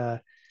 but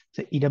it's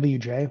an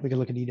EWJ. We can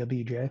look at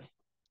EWJ.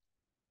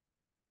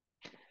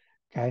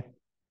 Okay.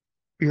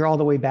 You're all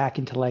the way back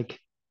into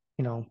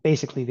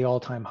basically the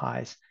all-time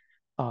highs.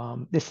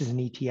 This is an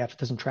ETF. It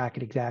doesn't track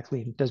it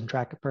exactly. It doesn't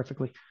track it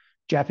perfectly.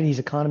 Japanese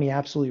economy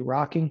absolutely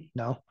rocking?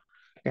 No.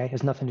 Okay. It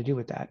has nothing to do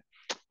with that.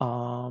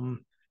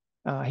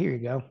 Here you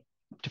go.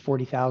 Up to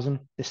 40,000.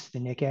 This is the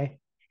Nikkei.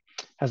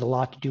 Has a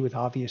lot to do with,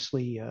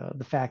 obviously,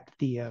 the fact that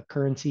the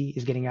currency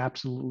is getting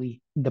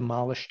absolutely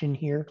demolished in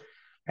here.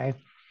 Okay.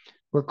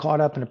 We're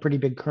caught up in a pretty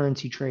big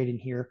currency trade in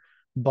here,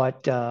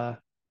 but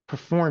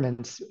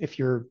performance, if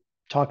you're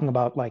talking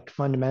about like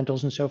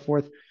fundamentals and so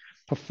forth,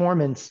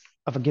 performance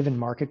of a given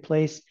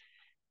marketplace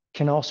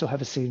can also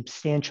have a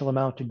substantial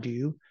amount to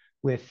do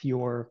with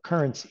your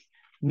currency.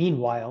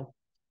 Meanwhile,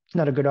 it's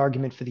not a good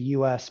argument for the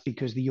US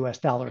because the US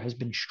dollar has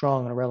been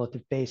strong on a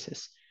relative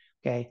basis.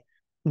 Okay.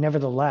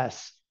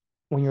 Nevertheless,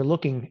 when you're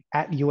looking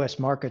at US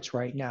markets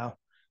right now,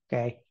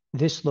 okay,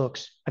 this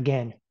looks,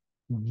 again,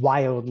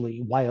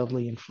 wildly,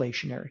 wildly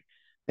inflationary.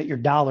 That your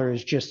dollar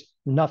is just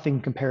nothing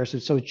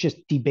comparison. So it's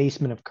just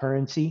debasement of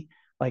currency,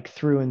 like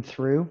through and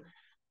through.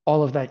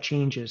 All of that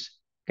changes,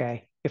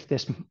 okay, if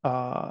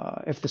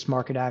this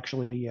market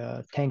actually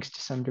tanks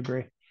to some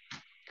degree.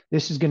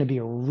 This is going to be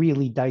a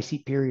really dicey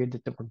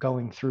period that we're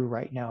going through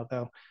right now,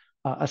 though.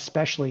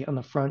 especially on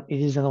the front.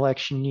 It is an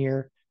election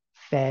year.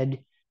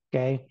 Fed,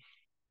 okay?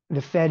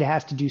 The Fed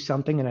has to do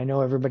something, and I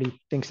know everybody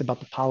thinks about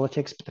the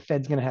politics, but the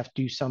Fed's going to have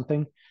to do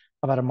something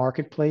about a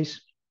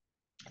marketplace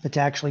that's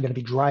actually going to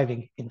be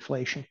driving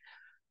inflation.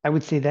 I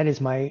would say that is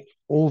my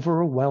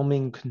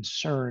overwhelming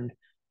concern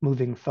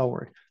moving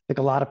forward. Like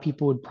a lot of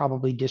people would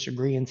probably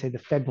disagree and say the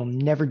Fed will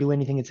never do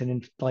anything. It's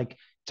an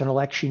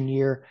election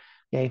year.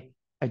 Okay,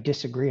 I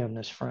disagree on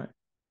this front.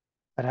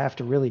 I'd have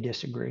to really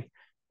disagree.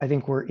 I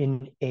think we're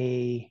in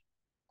a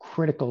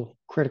critical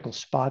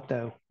spot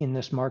though in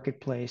this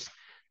marketplace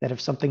that if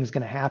something's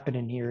going to happen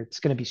in here, it's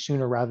going to be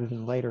sooner rather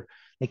than later.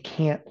 They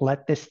can't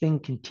let this thing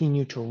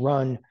continue to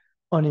run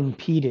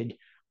unimpeded,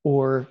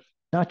 or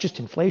not just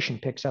inflation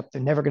picks up,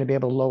 they're never going to be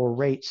able to lower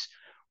rates,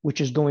 which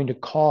is going to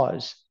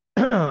cause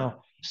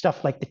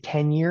stuff like the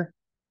 10-year.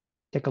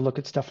 Take a look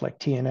at stuff like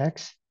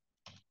TNX.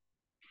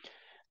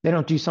 They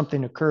don't do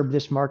something to curb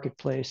this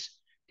marketplace,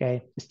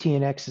 okay, this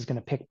TNX is going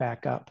to pick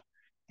back up.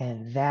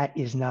 And that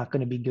is not going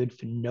to be good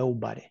for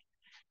nobody,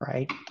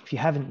 right? If you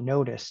haven't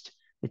noticed,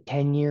 the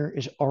 10-year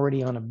is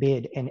already on a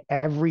bid, and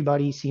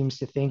everybody seems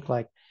to think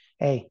like,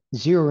 hey,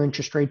 zero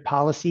interest rate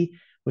policy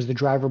was the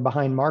driver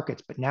behind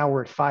markets, but now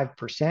we're at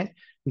 5%.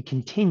 We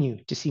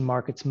continue to see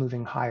markets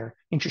moving higher.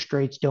 Interest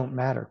rates don't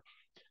matter.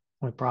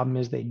 The only problem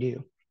is they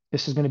do.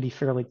 This is going to be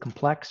fairly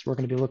complex. We're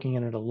going to be looking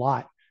at it a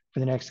lot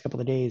for the next couple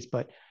of days,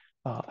 but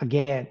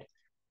again,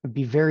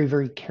 be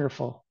very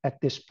careful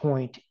at this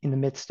point in the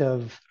midst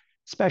of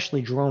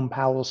especially Jerome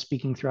Powell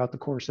speaking throughout the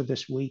course of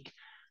this week.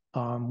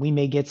 We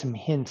may get some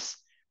hints,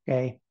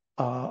 okay,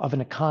 of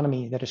an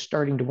economy that is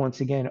starting to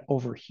once again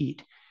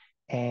overheat.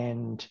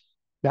 And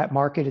that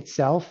market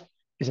itself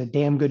is a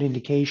damn good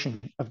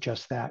indication of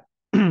just that.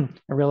 I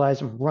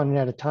realize I'm running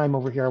out of time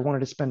over here. I wanted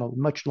to spend a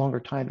much longer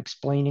time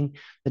explaining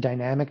the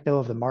dynamic, though,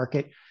 of the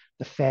market,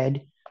 the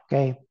Fed,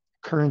 okay,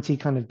 currency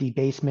kind of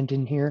debasement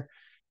in here.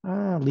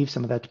 I'll leave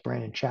some of that to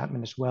Brandon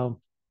Chapman as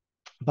well.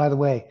 By the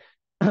way,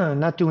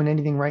 not doing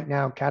anything right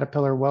now.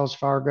 Caterpillar, Wells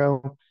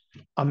Fargo,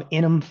 I'm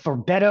in them for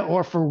better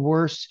or for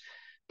worse.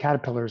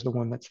 Caterpillar is the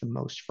one that's the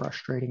most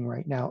frustrating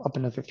right now, up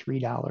another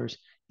 $3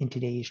 in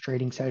today's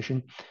trading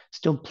session.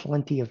 Still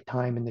plenty of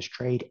time in this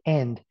trade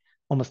and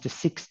almost a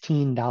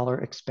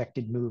 $16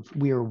 expected move.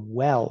 We are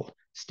well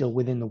still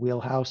within the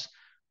wheelhouse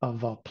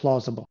of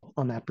plausible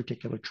on that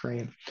particular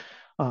trade.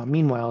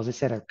 Meanwhile, as I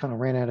said, I kind of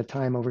ran out of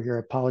time over here. I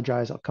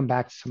apologize. I'll come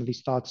back to some of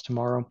these thoughts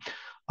tomorrow.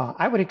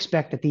 I would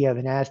expect that the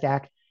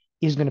Nasdaq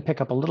is going to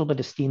pick up a little bit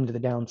of steam to the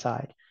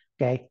downside.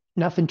 Okay,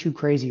 nothing too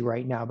crazy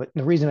right now, but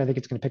the reason I think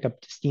it's going to pick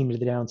up steam to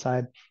the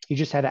downside, you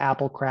just had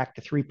Apple crack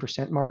the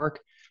 3% mark.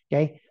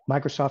 Okay,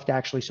 Microsoft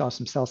actually saw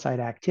some sell side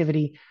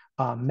activity.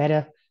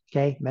 Meta,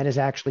 okay, Meta's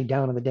actually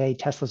down on the day.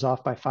 Tesla's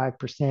off by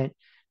 5%.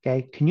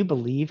 Okay, can you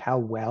believe how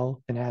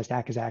well the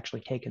Nasdaq has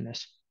actually taken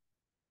this?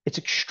 It's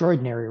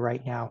extraordinary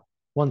right now.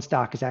 One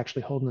stock is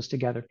actually holding this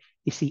together.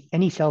 You see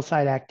any sell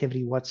side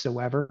activity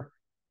whatsoever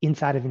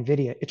inside of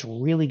Nvidia, it's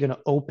really going to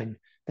open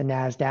the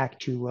Nasdaq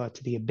to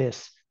the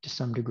abyss to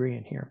some degree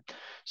in here.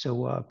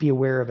 So be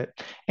aware of it.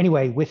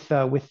 Anyway, with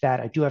that,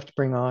 I do have to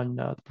bring on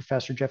the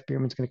professor. Jeff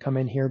Bierman's going to come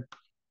in here.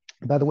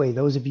 By the way,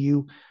 those of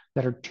you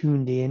that are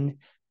tuned in,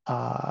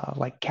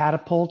 like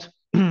Catapult,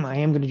 I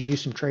am going to do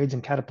some trades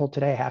in Catapult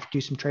today. I have to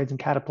do some trades in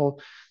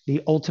Catapult.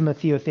 The Ultima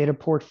TheoTRADE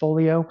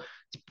portfolio,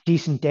 it's a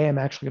decent day. I'm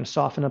actually going to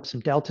soften up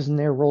some deltas in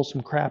there, roll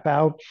some crap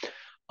out.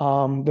 The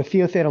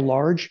TheoTRADE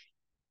large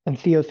and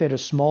TheoTRADE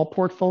small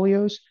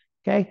portfolios,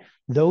 okay,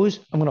 those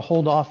I'm going to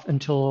hold off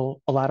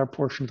until a latter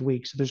portion of the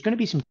week. So there's going to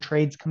be some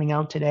trades coming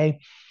out today.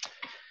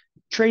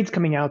 Trades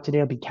coming out today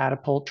will be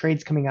Catapult.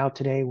 Trades coming out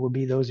today will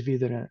be those of you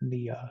that are in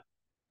the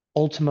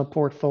Ultima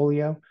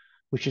portfolio,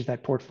 which is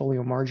that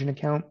portfolio margin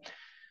account.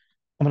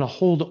 I'm going to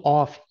hold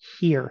off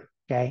here.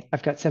 Okay.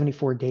 I've got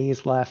 74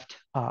 days left.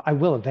 I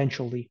will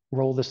eventually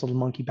roll this little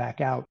monkey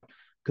back out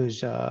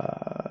because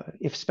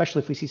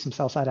especially if we see some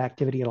sell side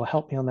activity, it'll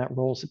help me on that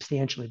roll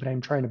substantially. But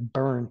I'm trying to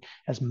burn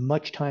as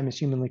much time as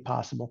humanly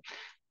possible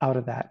out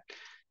of that.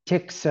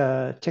 Ticks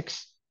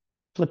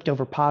flipped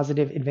over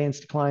positive.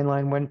 Advanced decline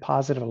line went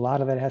positive. A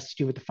lot of that has to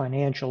do with the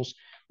financials,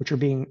 which are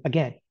being,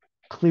 again,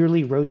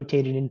 clearly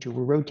rotated into.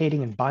 We're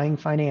rotating and buying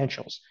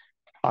financials.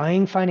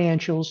 Buying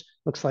financials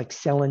looks like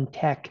selling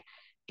tech.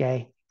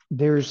 Okay.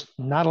 There's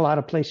not a lot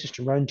of places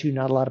to run to,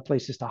 not a lot of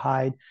places to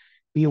hide.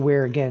 Be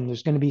aware, again,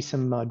 there's going to be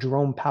some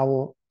Jerome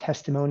Powell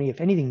testimony.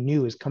 If anything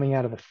new is coming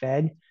out of the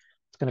Fed,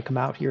 it's going to come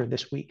out here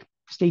this week.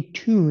 Stay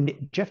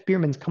tuned. Jeff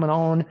Bierman's coming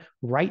on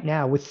right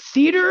now with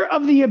Theater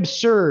of the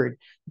Absurd.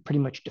 It pretty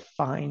much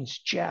defines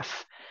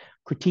Jeff.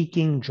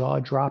 Critiquing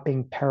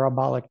jaw-dropping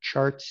parabolic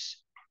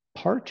charts,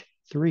 part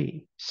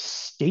 3.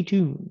 Stay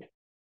tuned.